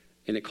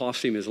 And it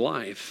cost him his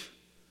life.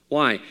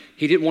 Why?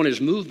 He didn't want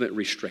his movement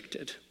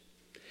restricted.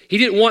 He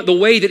didn't want the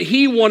way that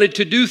he wanted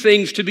to do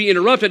things to be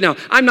interrupted. Now,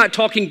 I'm not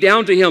talking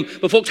down to him,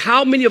 but folks,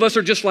 how many of us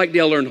are just like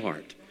Dale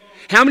Earnhardt?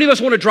 How many of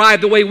us want to drive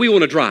the way we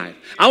want to drive?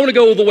 I want to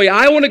go the way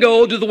I want to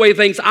go, do the way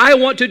things I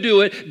want to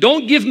do it.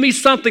 Don't give me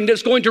something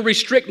that's going to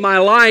restrict my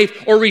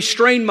life or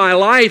restrain my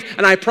life,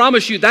 and I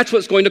promise you that's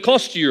what's going to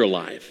cost you your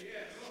life.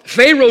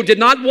 Pharaoh did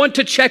not want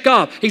to check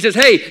up. He says,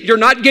 hey, you're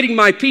not getting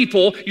my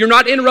people. You're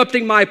not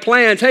interrupting my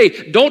plans.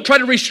 Hey, don't try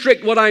to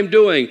restrict what I'm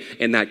doing.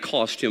 And that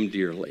cost him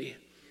dearly.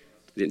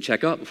 He didn't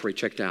check up before he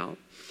checked out.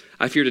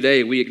 I fear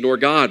today we ignore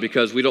God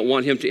because we don't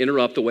want him to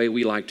interrupt the way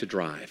we like to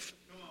drive.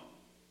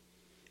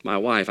 My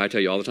wife, I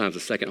tell you all the time, is the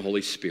second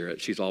Holy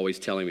Spirit. She's always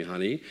telling me,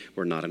 honey,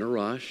 we're not in a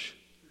rush.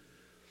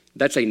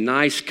 That's a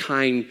nice,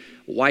 kind,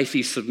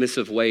 wifey,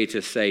 submissive way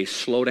to say,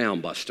 slow down,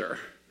 Buster.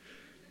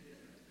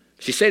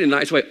 She said it in a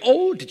nice way.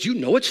 Oh, did you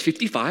know it's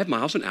 55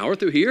 miles an hour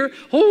through here?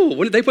 Oh,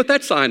 when did they put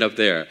that sign up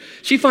there?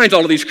 She finds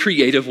all of these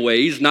creative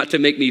ways not to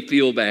make me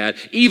feel bad,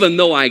 even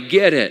though I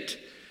get it.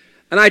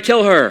 And I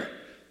tell her,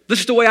 this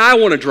is the way I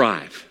want to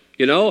drive.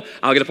 You know,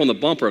 I'll get up on the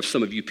bumper of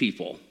some of you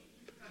people.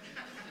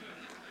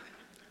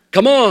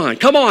 Come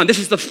on, this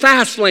is the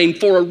fast lane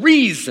for a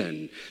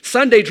reason.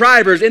 Sunday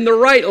drivers in the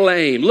right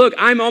lane. Look,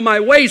 I'm on my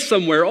way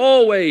somewhere,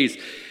 always.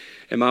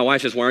 And my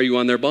wife says, why are you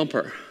on their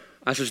bumper?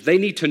 I says, they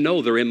need to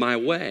know they're in my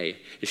way.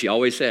 And she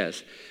always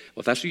says,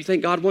 well, if that's what you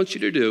think God wants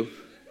you to do,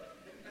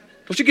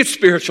 don't you get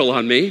spiritual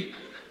on me.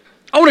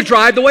 I want to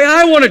drive the way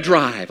I want to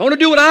drive. I want to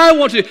do what I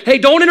want to do. Hey,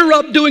 don't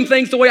interrupt doing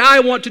things the way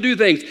I want to do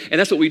things. And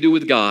that's what we do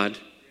with God.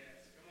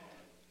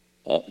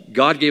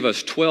 God gave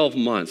us 12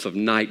 months of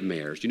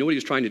nightmares. Do you know what he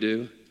was trying to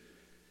do?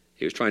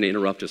 He was trying to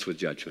interrupt us with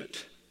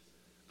judgment.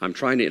 I'm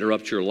trying to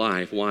interrupt your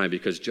life. Why?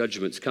 Because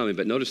judgment's coming.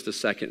 But notice the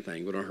second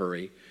thing. We're in a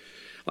hurry.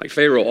 Like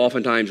Pharaoh,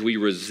 oftentimes we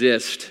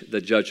resist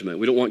the judgment.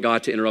 We don't want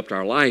God to interrupt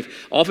our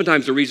life.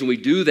 Oftentimes the reason we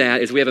do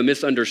that is we have a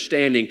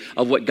misunderstanding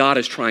of what God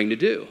is trying to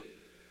do.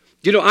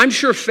 You know, I'm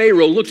sure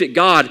Pharaoh looked at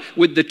God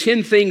with the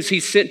 10 things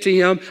he sent to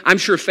him. I'm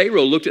sure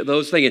Pharaoh looked at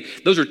those things.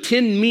 Those are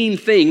 10 mean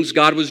things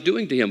God was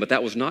doing to him, but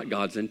that was not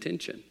God's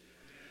intention.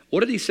 What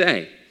did he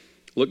say?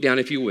 Look down,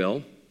 if you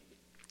will.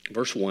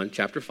 Verse 1,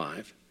 chapter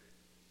 5.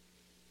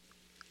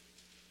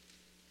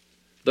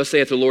 Thus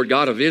saith the Lord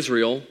God of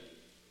Israel,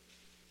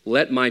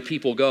 let my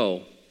people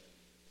go.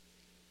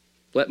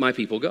 Let my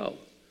people go.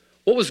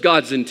 What was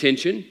God's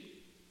intention?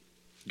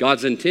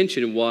 God's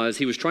intention was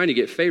he was trying to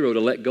get Pharaoh to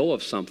let go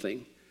of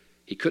something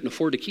he couldn't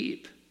afford to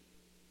keep.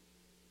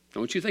 I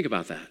want you to think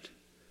about that.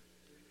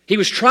 He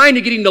was trying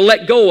to get him to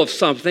let go of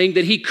something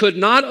that he could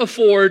not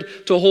afford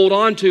to hold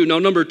on to. Now,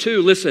 number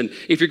two, listen,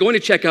 if you're going to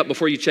check out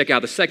before you check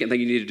out, the second thing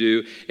you need to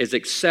do is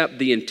accept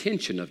the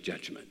intention of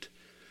judgment.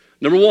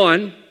 Number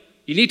one,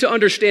 you need to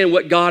understand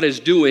what God is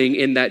doing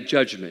in that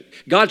judgment.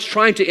 God's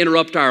trying to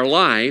interrupt our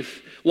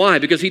life. Why?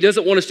 Because he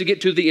doesn't want us to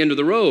get to the end of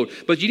the road.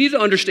 But you need to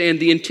understand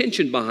the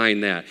intention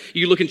behind that.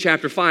 You look in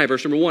chapter 5,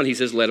 verse number 1, he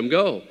says, let him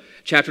go.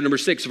 Chapter number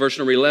 6, verse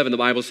number 11, the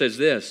Bible says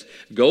this,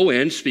 go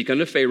in, speak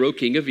unto Pharaoh,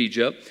 king of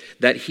Egypt,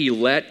 that he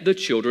let the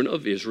children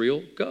of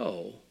Israel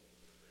go.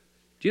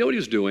 Do you know what he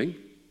was doing?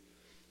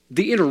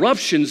 The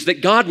interruptions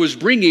that God was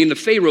bringing into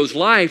Pharaoh's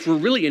life were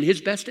really in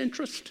his best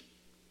interest.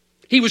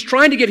 He was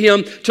trying to get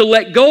him to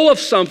let go of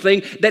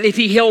something that if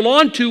he held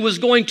on to was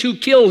going to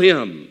kill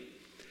him.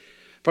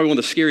 Probably one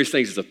of the scariest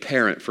things as a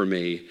parent for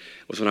me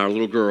was when our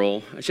little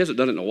girl, she hasn't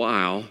done it in a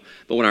while,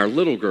 but when our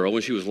little girl,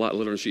 when she was a lot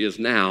littler than she is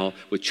now,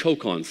 would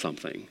choke on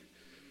something.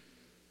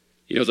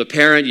 You know, as a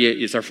parent,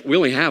 we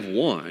only have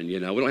one,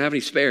 you know. We don't have any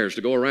spares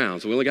to go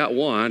around, so we only got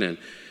one. And,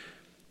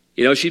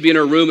 you know, she'd be in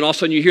her room, and all of a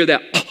sudden you hear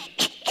that,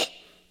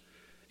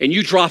 and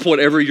you drop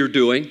whatever you're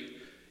doing.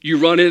 You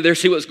run in there,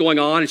 see what's going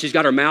on, and she's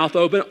got her mouth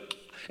open,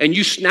 and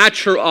you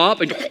snatch her up,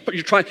 and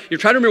you're trying to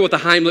remember what the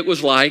Heimlich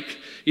was like.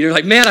 You're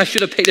like, man, I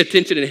should have paid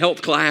attention in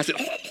health class.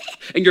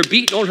 And you're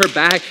beating on her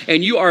back,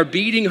 and you are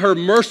beating her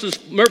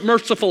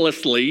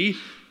mercilessly.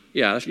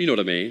 Yeah, you know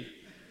what I mean.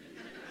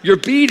 You're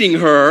beating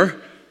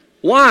her.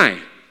 Why?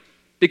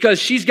 Because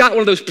she's got one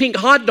of those pink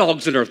hot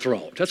dogs in her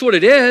throat. That's what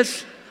it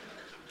is.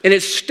 And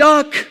it's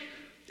stuck,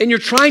 and you're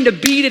trying to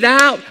beat it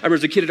out. I remember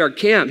as a kid at our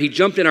camp, he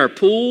jumped in our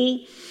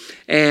pool,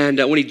 and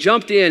when he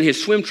jumped in, his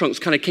swim trunks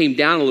kind of came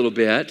down a little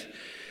bit.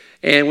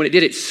 And when it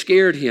did, it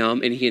scared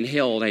him, and he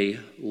inhaled a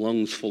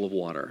lungs full of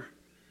water.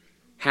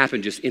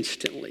 Happened just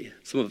instantly.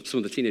 Some of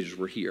the teenagers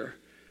were here.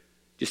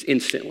 Just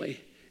instantly.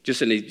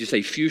 Just in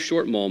a few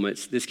short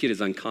moments, this kid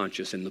is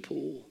unconscious in the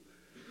pool.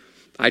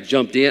 I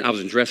jumped in. I was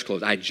in dress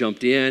clothes. I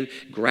jumped in,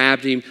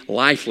 grabbed him,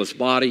 lifeless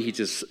body. He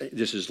just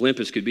as limp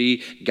as could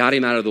be, got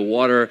him out of the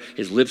water.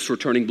 His lips were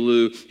turning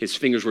blue. His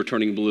fingers were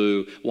turning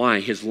blue. Why?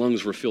 His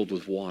lungs were filled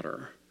with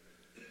water.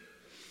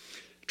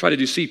 Tried to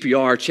do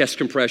CPR, chest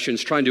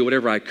compressions, trying to do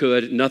whatever I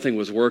could. Nothing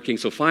was working.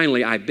 So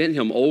finally, I bent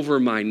him over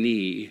my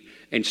knee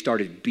and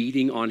started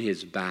beating on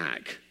his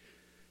back.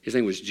 His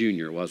name was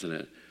Junior, wasn't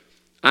it?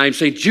 I'm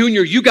saying,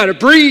 Junior, you got to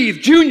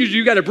breathe. Junior,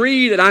 you got to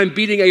breathe. And I'm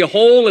beating a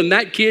hole in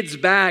that kid's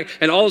back.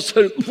 And all of a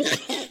sudden,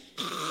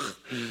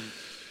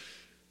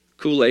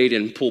 Kool-Aid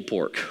and pulled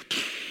pork.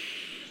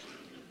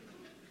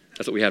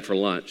 That's what we had for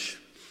lunch.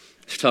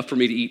 It's tough for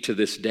me to eat to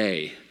this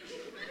day.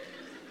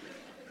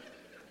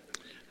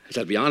 I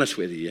got to be honest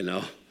with you, you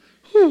know.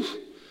 Whew.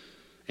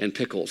 and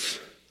pickles.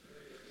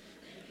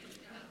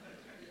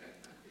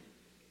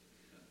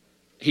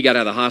 He got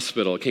out of the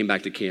hospital, came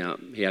back to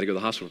camp. He had to go to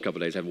the hospital for a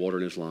couple of days, had water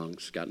in his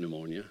lungs, got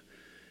pneumonia.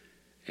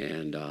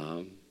 And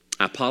I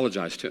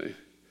apologized to him.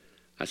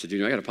 I said,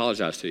 Junior, I got to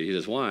apologize to you. He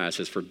says, why? I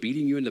says, for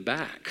beating you in the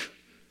back.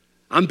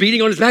 I'm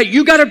beating on his back.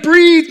 You got to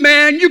breathe,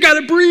 man. You got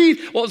to breathe.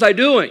 What was I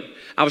doing?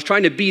 I was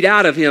trying to beat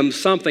out of him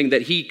something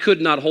that he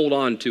could not hold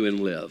on to and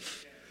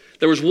live.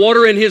 There was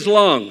water in his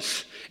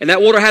lungs, and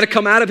that water had to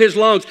come out of his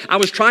lungs. I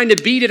was trying to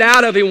beat it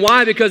out of him.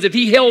 Why? Because if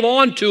he held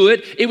on to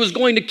it, it was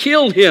going to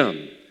kill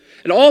him.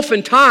 And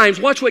oftentimes,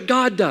 watch what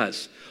God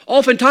does.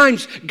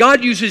 Oftentimes,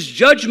 God uses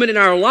judgment in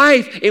our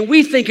life, and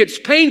we think it's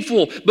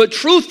painful, but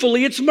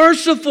truthfully, it's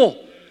merciful.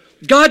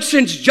 God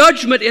sends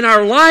judgment in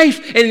our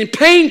life, and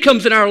pain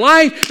comes in our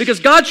life because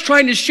God's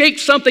trying to shake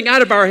something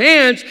out of our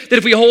hands that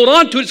if we hold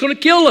on to it, it's going to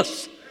kill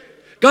us.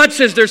 God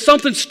says, there's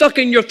something stuck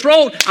in your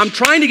throat. I'm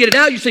trying to get it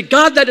out. You say,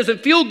 God, that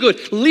doesn't feel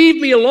good.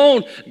 Leave me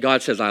alone.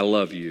 God says, I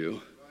love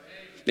you.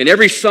 And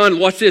every son,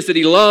 watch this, that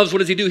he loves, what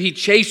does he do? He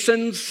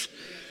chastens.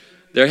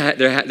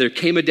 There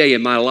came a day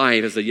in my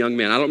life as a young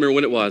man, I don't remember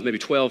when it was, maybe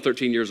 12,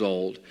 13 years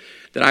old,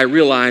 that I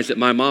realized that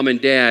my mom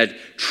and dad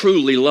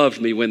truly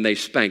loved me when they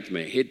spanked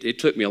me. It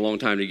took me a long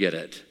time to get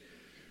it.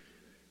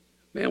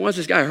 Man, why's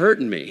this guy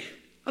hurting me?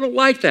 I don't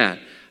like that.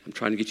 I'm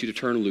trying to get you to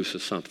turn loose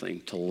of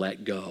something, to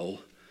let go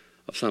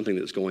of something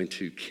that's going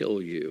to kill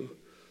you.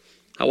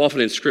 How often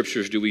in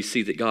scriptures do we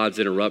see that God's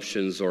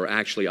interruptions are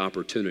actually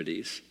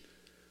opportunities?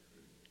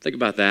 Think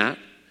about that.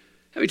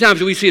 How many times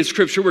do we see in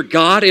Scripture where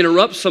God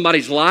interrupts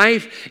somebody's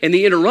life and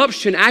the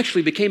interruption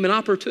actually became an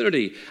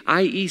opportunity,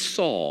 i.e.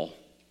 Saul.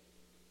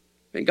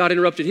 And God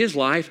interrupted his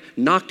life,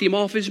 knocked him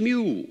off his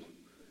mule,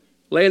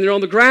 laying there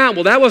on the ground.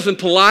 Well, that wasn't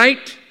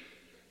polite.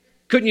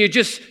 Couldn't you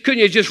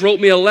just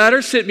wrote me a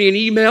letter, sent me an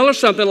email or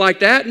something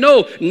like that?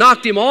 No,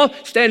 knocked him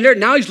off, standing there.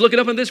 Now he's looking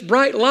up in this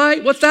bright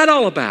light. What's that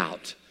all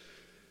about?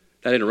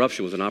 That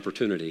interruption was an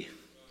opportunity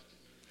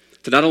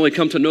to not only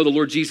come to know the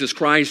Lord Jesus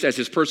Christ as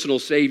his personal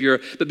Savior,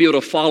 but be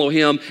able to follow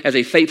him as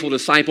a faithful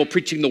disciple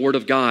preaching the Word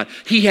of God.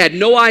 He had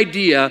no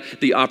idea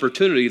the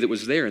opportunity that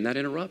was there in that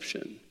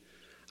interruption.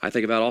 I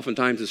think about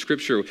oftentimes in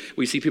Scripture,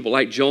 we see people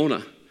like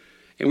Jonah,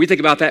 and we think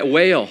about that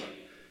whale.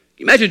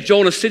 Imagine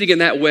Jonah sitting in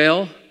that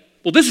whale.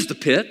 Well, this is the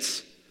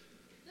pits.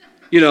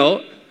 You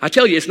know, I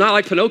tell you, it's not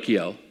like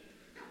Pinocchio.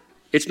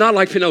 It's not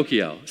like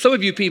Pinocchio. Some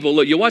of you people,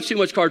 look, you watch too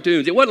much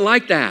cartoons. It wasn't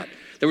like that.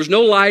 There was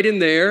no light in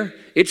there.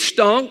 It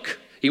stunk.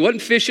 He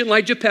wasn't fishing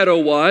like Geppetto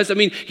was. I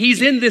mean,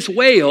 he's in this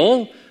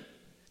whale,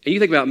 and you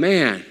think about,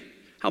 man,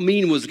 how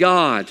mean was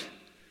God?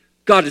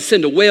 God to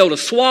send a whale to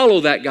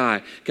swallow that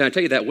guy. Can I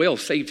tell you, that whale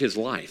saved his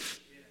life.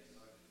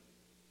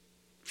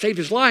 Saved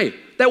his life.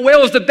 That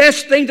whale was the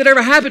best thing that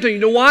ever happened to him.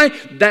 You know why?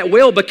 That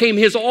whale became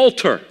his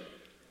altar.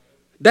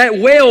 That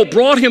whale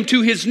brought him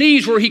to his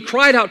knees where he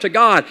cried out to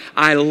God.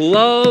 I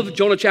love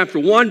Jonah chapter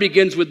 1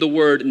 begins with the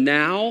word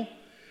now.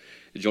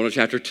 Jonah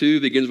chapter 2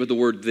 begins with the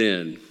word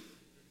then.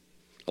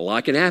 A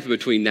lot can happen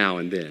between now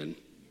and then,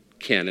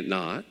 can it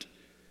not?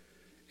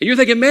 And you're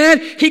thinking,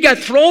 man, he got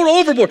thrown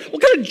overboard.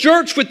 What kind of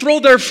jerks would throw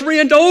their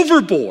friend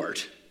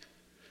overboard?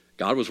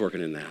 God was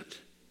working in that.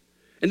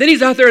 And then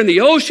he's out there in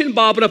the ocean,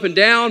 bobbing up and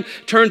down,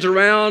 turns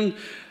around.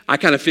 I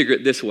kind of figure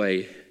it this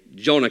way.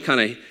 Jonah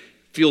kind of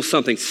feels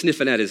something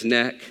sniffing at his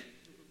neck.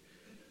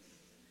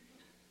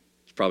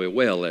 It's probably a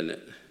whale, isn't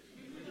it?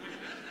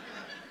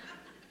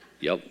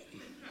 Yep.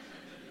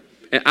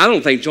 And I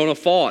don't think Jonah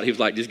fought. He was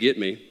like, just get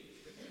me.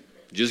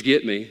 Just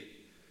get me.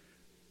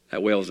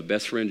 That whale was the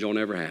best friend Jonah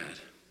ever had.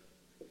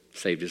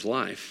 Saved his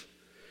life.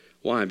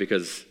 Why?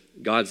 Because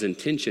God's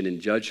intention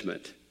in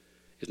judgment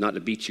is not to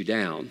beat you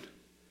down.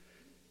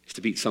 It's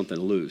to beat something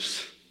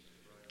loose.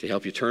 To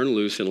help you turn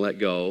loose and let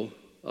go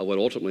of what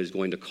ultimately is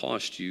going to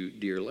cost you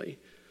dearly.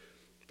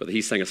 But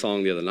he sang a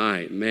song the other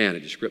night. Man,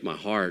 it just gripped my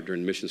heart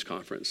during the missions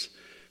conference. If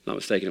I'm not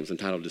mistaken, it was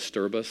entitled,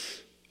 Disturb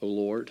Us, O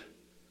Lord.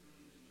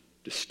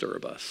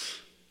 Disturb us.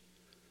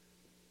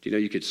 Do you know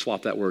you could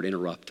swap that word,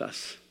 interrupt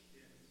us?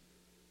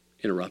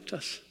 Interrupt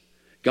us.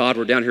 God,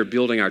 we're down here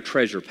building our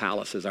treasure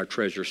palaces, our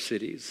treasure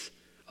cities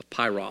of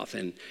Pyroth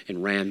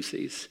and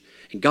Ramses.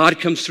 And God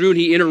comes through and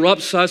he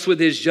interrupts us with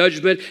his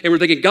judgment. And we're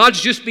thinking, God's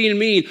just being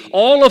mean.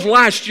 All of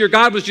last year,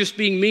 God was just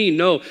being mean.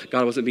 No,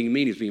 God wasn't being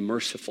mean. He was being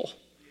merciful.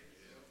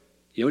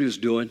 You know what he was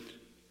doing?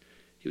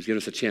 He was giving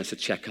us a chance to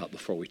check up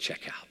before we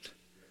check out.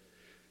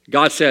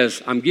 God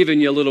says, I'm giving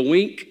you a little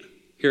wink.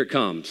 Here it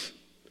comes.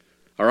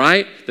 All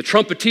right? The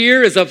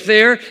trumpeter is up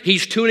there.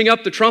 He's tuning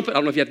up the trumpet. I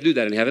don't know if you have to do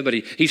that in heaven, but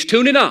he's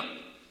tuning up.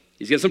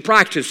 He's getting some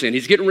practice in.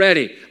 He's getting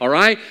ready. All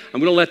right? I'm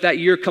going to let that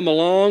year come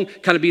along,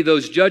 kind of be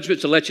those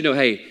judgments to let you know,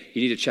 hey,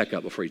 you need to check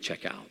up before you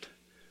check out.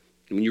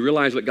 And when you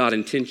realize what God's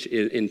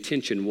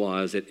intention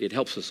was, it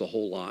helps us a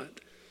whole lot.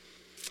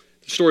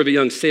 The story of a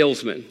young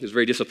salesman who was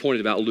very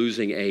disappointed about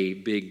losing a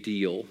big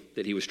deal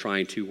that he was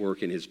trying to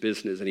work in his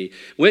business. And he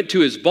went to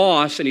his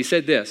boss and he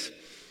said this.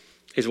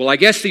 He said, well, I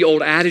guess the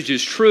old adage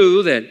is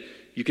true that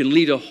you can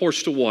lead a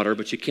horse to water,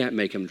 but you can't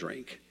make him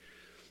drink.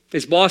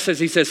 His boss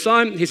says,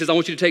 son, I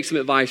want you to take some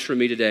advice from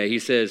me today. He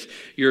says,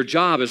 your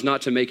job is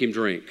not to make him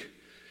drink.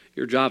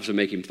 Your job is to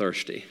make him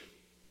thirsty.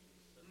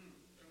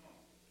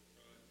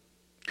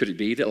 Could it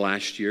be that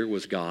last year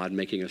was God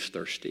making us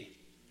thirsty?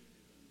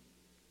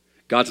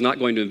 God's not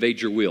going to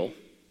invade your will.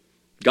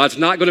 God's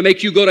not going to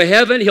make you go to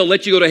heaven. He'll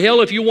let you go to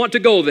hell if you want to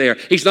go there.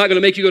 He's not going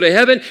to make you go to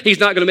heaven. He's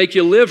not going to make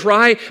you live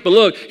right. But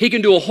look, he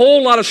can do a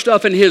whole lot of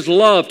stuff in his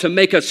love to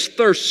make us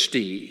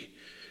thirsty.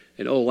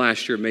 And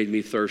last year made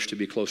me thirst to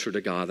be closer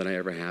to God than I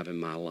ever have in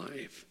my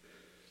life.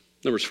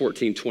 Numbers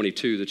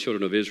 14:22, the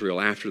children of Israel,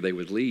 after they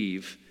would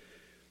leave,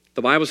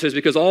 the Bible says,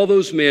 because all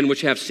those men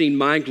which have seen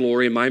my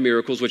glory and my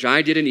miracles, which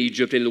I did in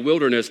Egypt and in the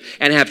wilderness,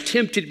 and have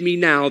tempted me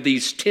now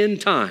these 10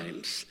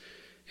 times,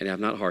 and have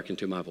not hearkened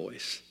to my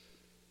voice.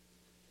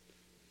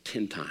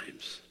 10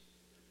 times.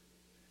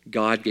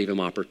 God gave him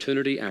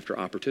opportunity after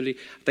opportunity.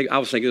 I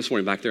was thinking this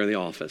morning back there in the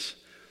office.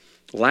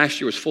 Last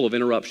year was full of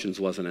interruptions,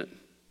 wasn't it?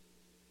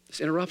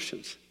 It's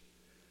interruptions.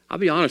 I'll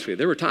be honest with you.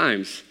 There were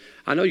times,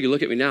 I know you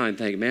look at me now and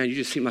think, man, you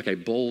just seem like a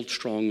bold,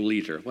 strong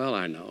leader. Well,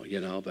 I know,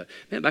 but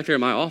man, back there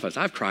in my office,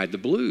 I've cried the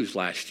blues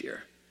last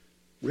year.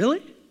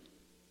 Really?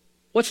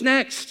 What's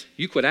next?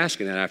 You quit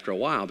asking that after a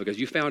while because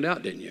you found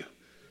out, didn't you?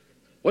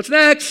 What's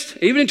next?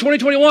 Even in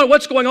 2021,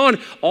 what's going on?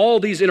 All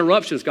these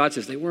interruptions, God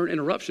says, they weren't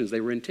interruptions,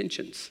 they were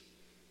intentions.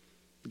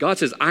 God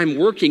says, I'm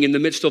working in the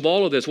midst of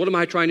all of this. What am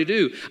I trying to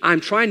do? I'm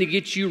trying to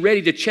get you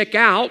ready to check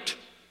out,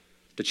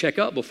 to check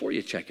up before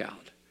you check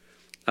out.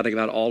 I think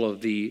about all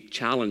of the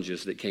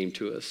challenges that came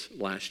to us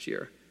last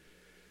year.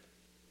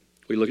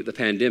 We look at the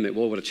pandemic,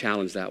 what a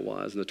challenge that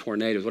was. And the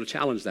tornadoes, what a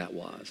challenge that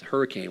was. A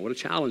hurricane, what a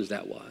challenge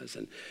that was.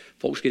 And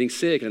folks getting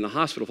sick and in the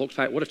hospital,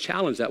 what a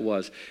challenge that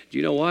was. Do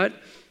you know what?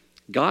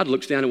 God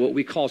looks down at what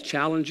we call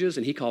challenges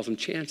and he calls them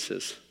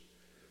chances.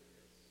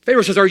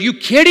 Pharaoh says, are you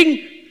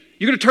kidding?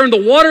 You're going to turn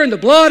the water into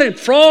blood and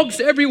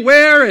frogs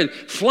everywhere and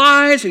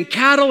flies and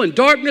cattle and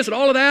darkness and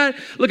all of that?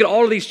 Look at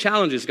all of these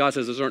challenges. God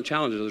says those aren't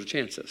challenges, those are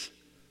chances.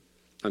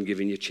 I'm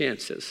giving you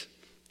chances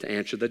to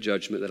answer the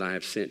judgment that I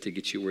have sent to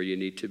get you where you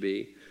need to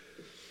be.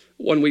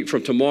 1 week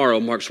from tomorrow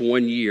marks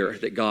 1 year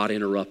that God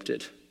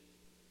interrupted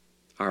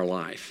our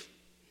life.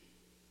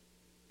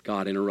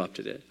 God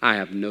interrupted it. I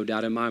have no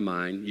doubt in my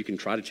mind, you can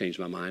try to change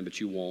my mind, but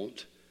you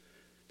won't,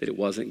 that it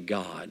wasn't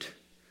God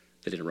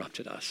that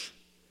interrupted us.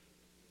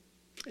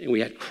 And we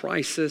had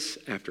crisis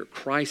after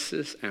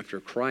crisis after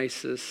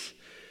crisis.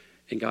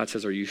 And God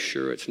says, are you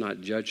sure it's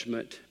not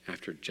judgment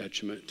after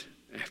judgment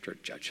after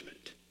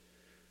judgment?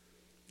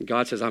 And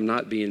God says, I'm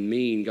not being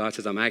mean. God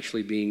says, I'm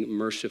actually being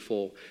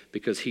merciful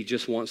because he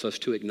just wants us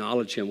to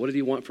acknowledge him. What did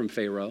he want from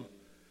Pharaoh?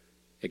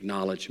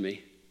 Acknowledge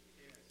me.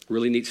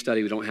 Really neat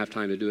study. We don't have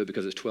time to do it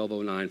because it's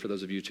 12:09 for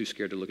those of you too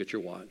scared to look at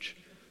your watch.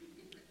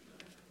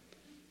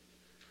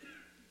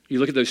 You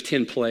look at those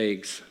 10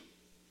 plagues.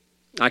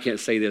 I can't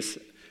say this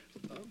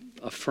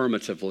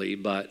affirmatively,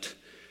 but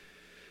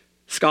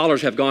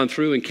scholars have gone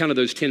through and counted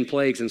those 10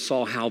 plagues and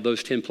saw how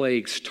those 10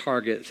 plagues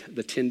target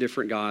the 10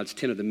 different gods,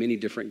 10 of the many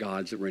different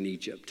gods that were in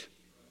Egypt.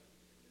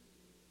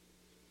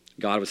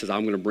 God says,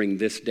 I'm going to bring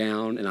this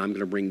down, and I'm going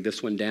to bring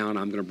this one down,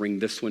 I'm going to bring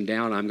this one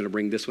down, I'm going to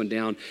bring this one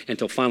down,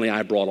 until finally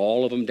I brought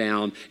all of them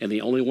down, and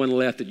the only one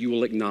left that you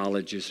will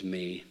acknowledge is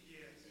me.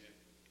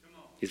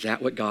 Is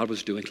that what God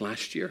was doing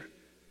last year?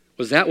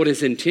 Was that what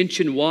his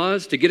intention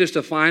was, to get us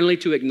to finally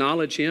to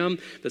acknowledge him?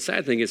 The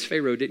sad thing is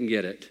Pharaoh didn't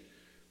get it.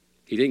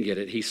 He didn't get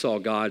it. He saw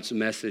God's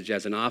message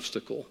as an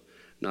obstacle,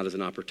 not as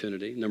an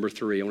opportunity. Number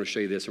 3, I want to show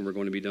you this, and we're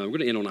going to be done. We're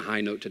going to end on a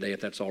high note today, if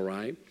that's all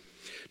right.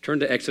 Turn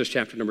to Exodus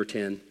chapter number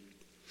 10.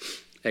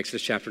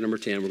 Exodus chapter number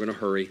 10. We're going to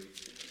hurry.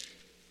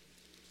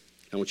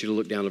 I want you to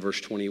look down to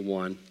verse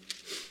 21.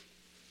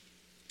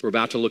 We're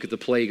about to look at the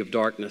plague of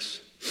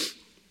darkness.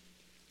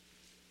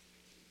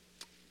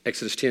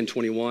 Exodus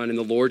 10:21. And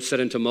the Lord said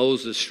unto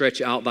Moses,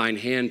 stretch out thine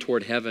hand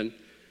toward heaven,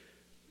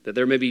 that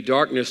there may be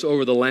darkness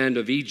over the land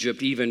of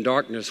Egypt, even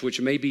darkness which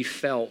may be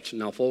felt.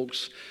 Now,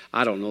 folks,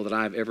 I don't know that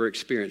I've ever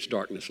experienced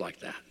darkness like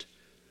that.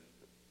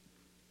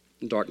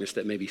 Darkness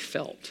that may be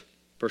felt.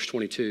 Verse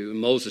 22,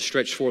 Moses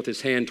stretched forth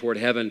his hand toward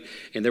heaven,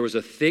 and there was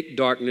a thick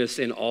darkness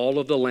in all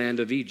of the land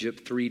of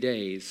Egypt 3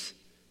 days.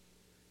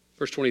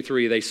 Verse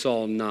 23, they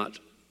saw not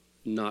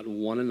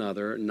one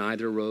another,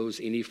 neither rose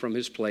any from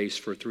his place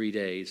for 3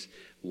 days.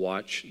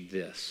 Watch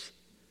this.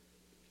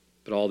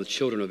 But all the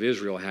children of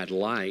Israel had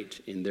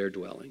light in their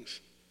dwellings.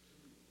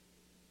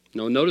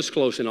 Now, notice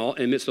close, in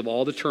the midst of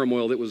all the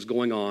turmoil that was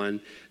going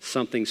on,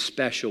 something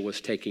special was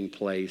taking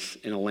place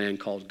in a land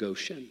called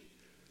Goshen.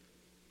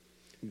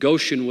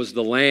 Goshen was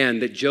the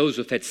land that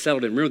Joseph had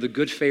settled in. Remember, the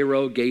good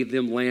Pharaoh gave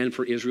them land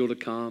for Israel to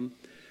come.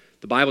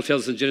 The Bible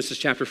tells us in Genesis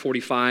chapter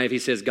 45, he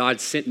says,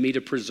 God sent me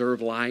to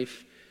preserve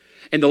life.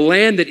 And the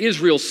land that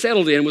Israel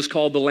settled in was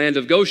called the land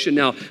of Goshen.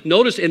 Now,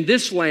 notice in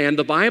this land,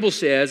 the Bible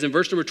says in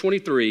verse number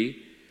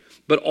 23,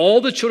 but all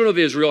the children of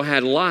Israel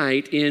had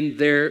light in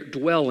their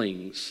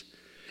dwellings.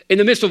 In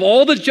the midst of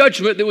all the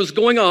judgment that was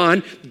going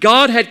on,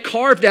 God had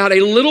carved out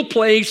a little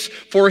place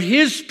for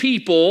his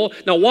people.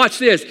 Now watch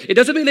this. It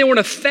doesn't mean they weren't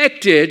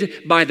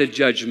affected by the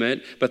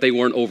judgment, but they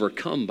weren't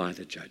overcome by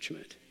the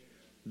judgment.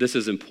 This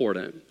is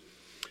important.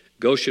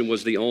 Goshen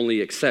was the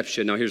only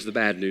exception. Now here's the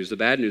bad news. The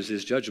bad news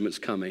is judgment's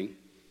coming.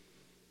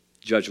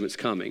 Judgment's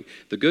coming.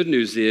 The good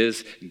news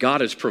is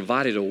God has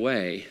provided a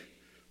way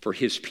for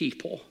his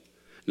people.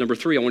 Number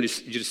 3, I want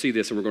you to see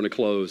this, and we're going to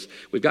close.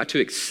 We've got to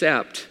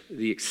accept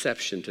the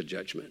exception to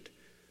judgment.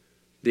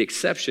 The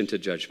exception to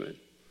judgment.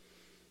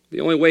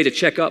 The only way to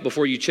check up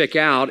before you check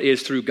out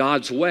is through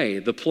God's way,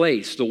 the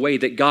place, the way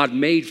that God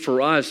made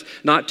for us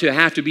not to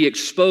have to be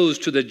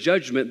exposed to the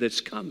judgment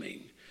that's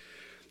coming.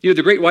 You know,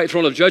 the great white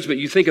throne of judgment,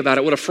 you think about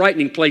it, what a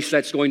frightening place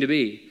that's going to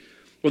be.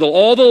 Where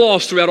all the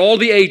lost throughout all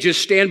the ages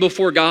stand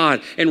before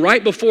God, and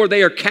right before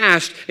they are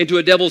cast into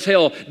a devil's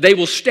hell, they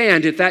will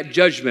stand at that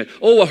judgment.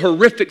 Oh, a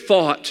horrific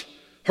thought.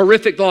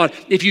 Horrific thought.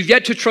 If you've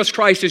yet to trust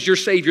Christ as your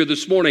Savior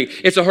this morning,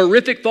 it's a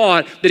horrific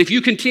thought that if you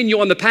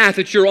continue on the path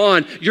that you're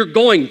on, you're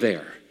going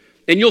there.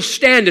 And you'll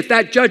stand at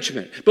that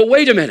judgment. But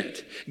wait a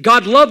minute.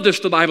 God loved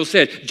us, the Bible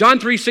said. John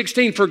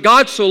 3:16, for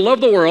God so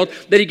loved the world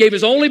that he gave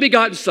his only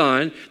begotten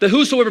Son, that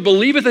whosoever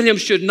believeth in him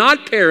should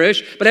not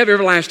perish, but have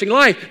everlasting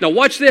life. Now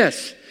watch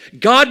this.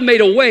 God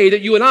made a way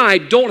that you and I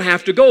don't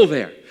have to go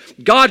there.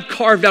 God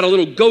carved out a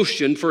little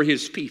Goshen for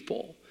his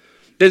people.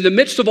 That in the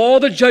midst of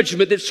all the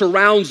judgment that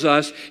surrounds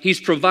us,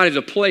 he's provided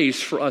a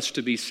place for us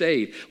to be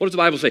saved. What does the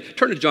Bible say?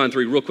 Turn to John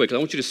 3 real quickly. I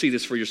want you to see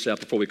this for yourself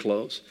before we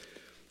close.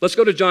 Let's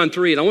go to John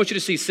 3, and I want you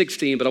to see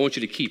 16, but I want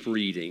you to keep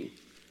reading.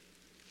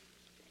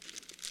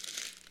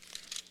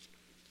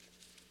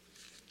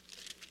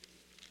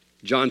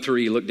 John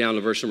 3, look down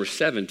to verse number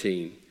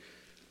 17.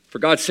 For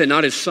God sent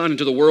not his Son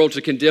into the world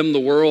to condemn the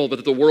world, but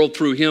that the world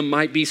through him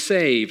might be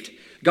saved.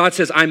 God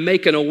says, I'm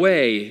making a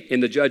way in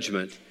the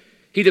judgment.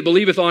 He that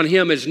believeth on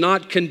him is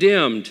not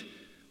condemned.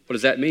 What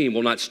does that mean?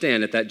 Will not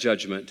stand at that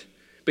judgment.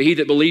 But he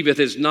that believeth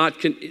is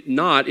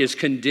not is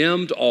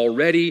condemned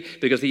already,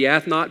 because he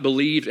hath not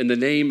believed in the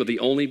name of the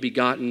only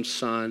begotten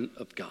Son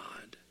of God.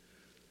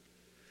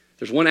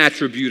 There's one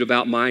attribute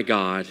about my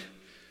God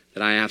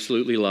that I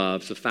absolutely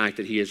love, the fact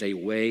that he is a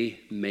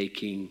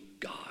way-making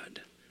God.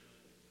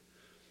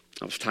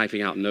 I was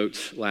typing out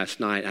notes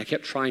last night. I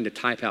kept trying to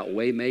type out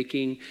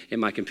way-making,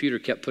 and my computer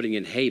kept putting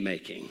in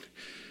hay-making.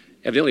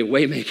 Evidently,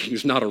 way-making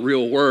is not a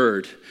real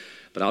word,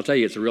 but I'll tell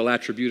you, it's a real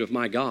attribute of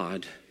my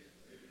God.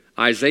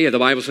 Isaiah, the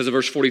Bible says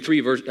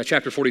in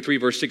chapter 43,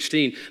 verse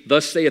 16,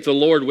 thus saith the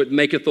Lord, which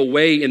maketh a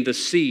way in the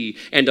sea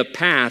and a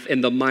path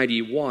in the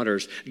mighty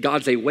waters.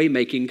 God's a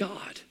way-making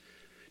God.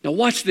 Now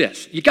watch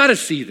this. You got to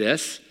see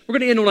this. We're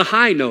going to end on a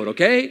high note,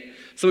 okay?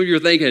 Some of you are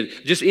thinking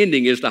just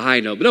ending is the high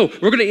note. But no,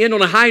 we're going to end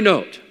on a high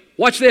note.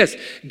 Watch this.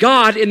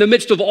 God, in the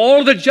midst of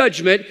all the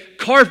judgment,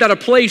 carved out a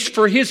place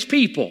for his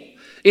people.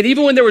 And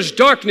even when there was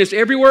darkness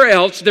everywhere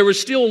else, there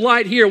was still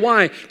light here.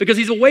 Why? Because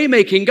he's a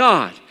way-making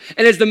God.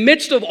 And as the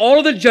midst of all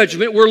of the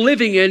judgment we're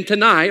living in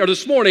tonight or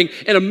this morning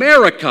in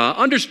America,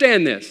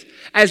 understand this.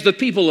 As the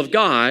people of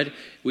God,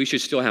 we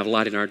should still have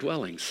light in our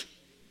dwellings.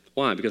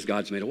 Why? Because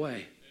God's made a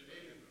way.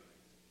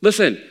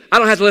 Listen, I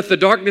don't have to let the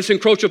darkness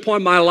encroach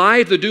upon my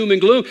life, the doom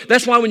and gloom.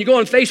 That's why when you go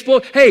on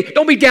Facebook, hey,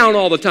 don't be down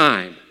all the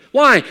time.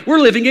 Why? We're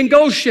living in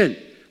Goshen.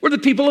 We're the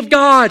people of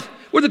God.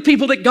 We're the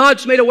people that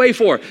God's made a way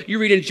for. You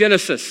read in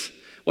Genesis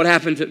what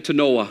happened to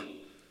Noah.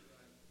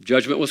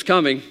 Judgment was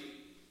coming,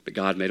 but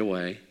God made a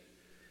way.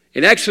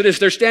 In Exodus,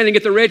 they're standing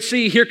at the Red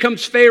Sea. Here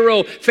comes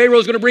Pharaoh.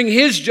 Pharaoh's going to bring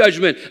his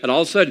judgment. And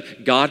all of a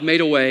sudden, God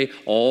made a way.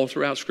 All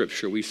throughout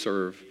Scripture, we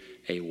serve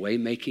a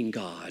way-making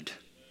God.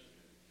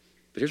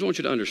 But here's what I want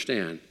you to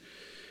understand.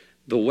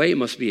 The way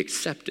must be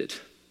accepted.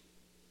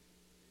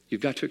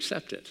 You've got to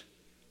accept it.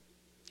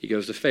 He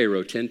goes to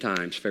Pharaoh 10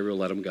 times. Pharaoh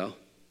let him go.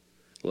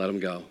 Let him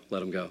go.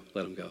 Let him go.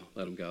 Let him go.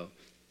 Let him go.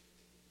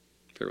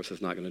 Pharaoh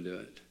says, not going to do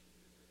it.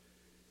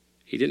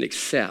 He didn't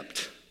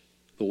accept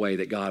the way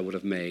that God would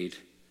have made.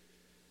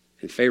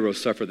 And Pharaoh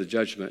suffered the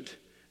judgment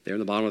there in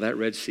the bottom of that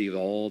Red Sea with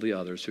all the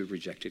others who've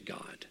rejected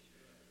God.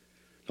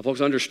 Now,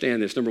 folks,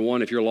 understand this. Number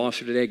one, if you're lost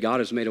here today,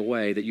 God has made a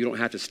way that you don't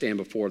have to stand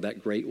before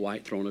that great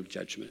white throne of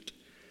judgment.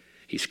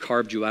 He's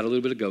carved you out a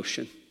little bit of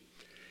Goshen.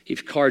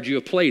 He's carved you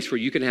a place where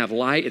you can have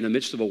light in the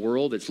midst of a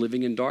world that's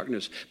living in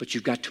darkness, but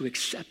you've got to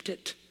accept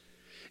it.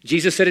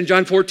 Jesus said in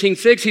John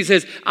 14:6, he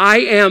says,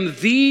 I am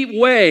the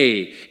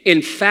way,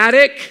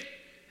 emphatic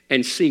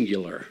and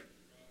singular.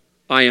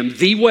 I am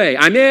the way.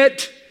 I'm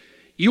it.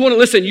 You want to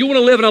listen, you want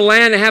to live in a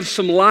land and have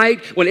some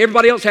light when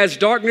everybody else has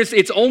darkness,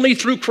 it's only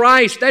through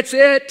Christ. That's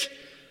it.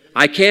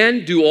 I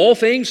can do all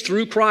things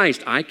through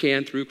Christ. I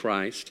can through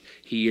Christ.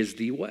 He is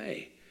the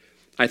way.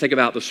 I think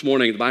about this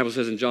morning, the Bible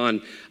says in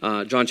John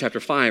chapter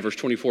 5, verse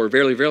 24,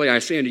 verily, verily, I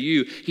say unto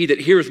you, he that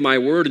heareth my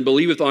word and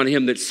believeth on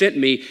him that sent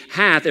me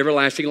hath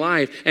everlasting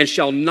life, and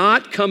shall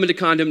not come into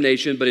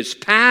condemnation, but is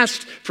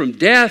passed from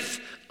death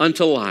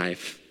unto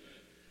life.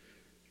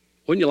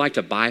 Wouldn't you like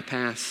to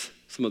bypass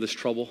some of this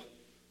trouble?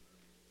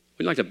 Wouldn't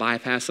you like to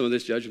bypass some of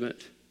this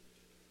judgment?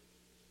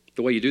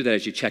 The way you do that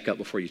is you check up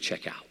before you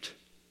check out.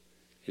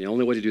 And And the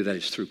only way to do that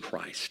is through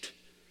Christ.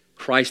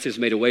 Christ has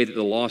made a way that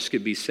the lost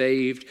could be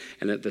saved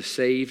and that the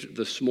saved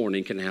this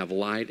morning can have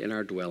light in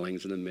our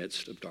dwellings in the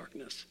midst of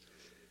darkness.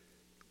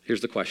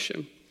 Here's the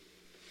question.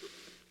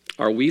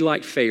 Are we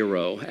like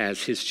Pharaoh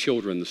as his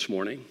children this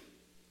morning,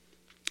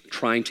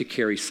 trying to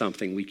carry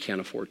something we can't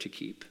afford to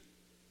keep?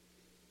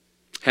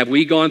 Have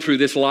we gone through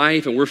this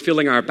life and we're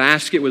filling our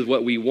basket with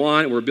what we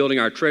want, and we're building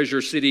our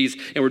treasure cities,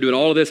 and we're doing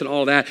all of this and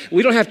all of that?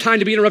 We don't have time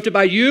to be interrupted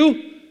by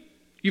you.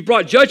 You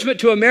brought judgment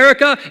to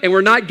America, and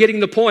we're not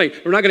getting the point.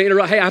 We're not going to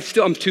interrupt. Hey,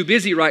 I'm too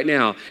busy right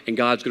now. And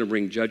God's going to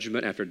bring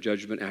judgment after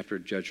judgment after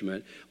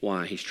judgment.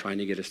 Why? He's trying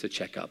to get us to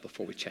check up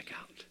before we check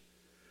out.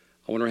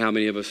 I wonder how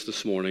many of us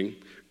this morning,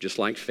 just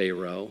like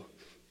Pharaoh,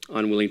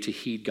 unwilling to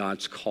heed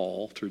God's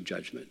call through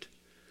judgment.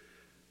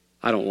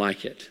 I don't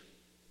like it.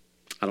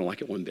 I don't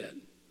like it one bit.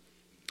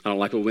 I don't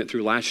like what we went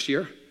through last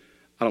year.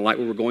 I don't like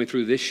what we're going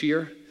through this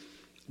year.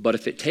 But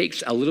if it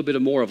takes a little bit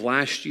of more of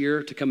last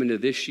year to come into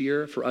this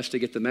year for us to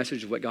get the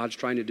message of what God's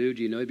trying to do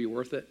you know it'd be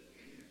worth it?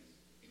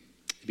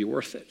 It'd be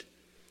worth it.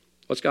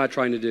 What's God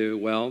trying to do?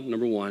 Well,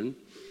 number one,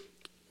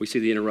 we see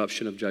the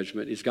interruption of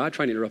judgment. Is God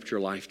trying to interrupt your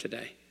life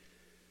today?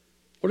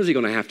 What is he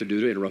going to have to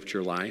do to interrupt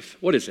your life?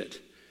 What is it?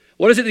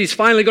 What is it that he's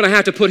finally going to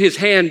have to put his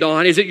hand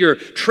on? Is it your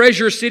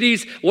treasure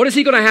cities? What is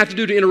he going to have to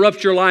do to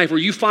interrupt your life where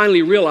you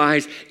finally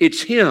realize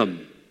it's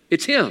him?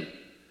 It's him.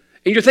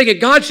 And you're thinking,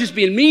 God's just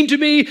being mean to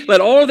me.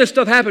 Let all of this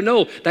stuff happen.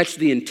 No, that's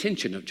the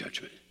intention of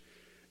judgment.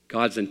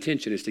 God's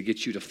intention is to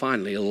get you to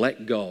finally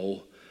let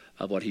go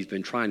of what he's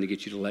been trying to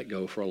get you to let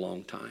go for a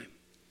long time.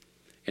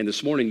 And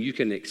this morning, you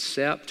can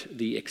accept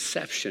the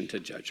exception to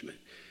judgment.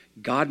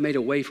 God made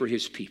a way for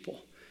his people.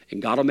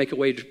 And God will make a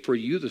way for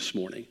you this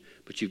morning.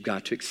 But you've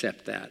got to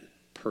accept that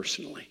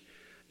personally.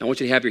 Now, I want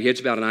you to have your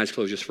heads bowed and eyes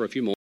closed just for a few moments.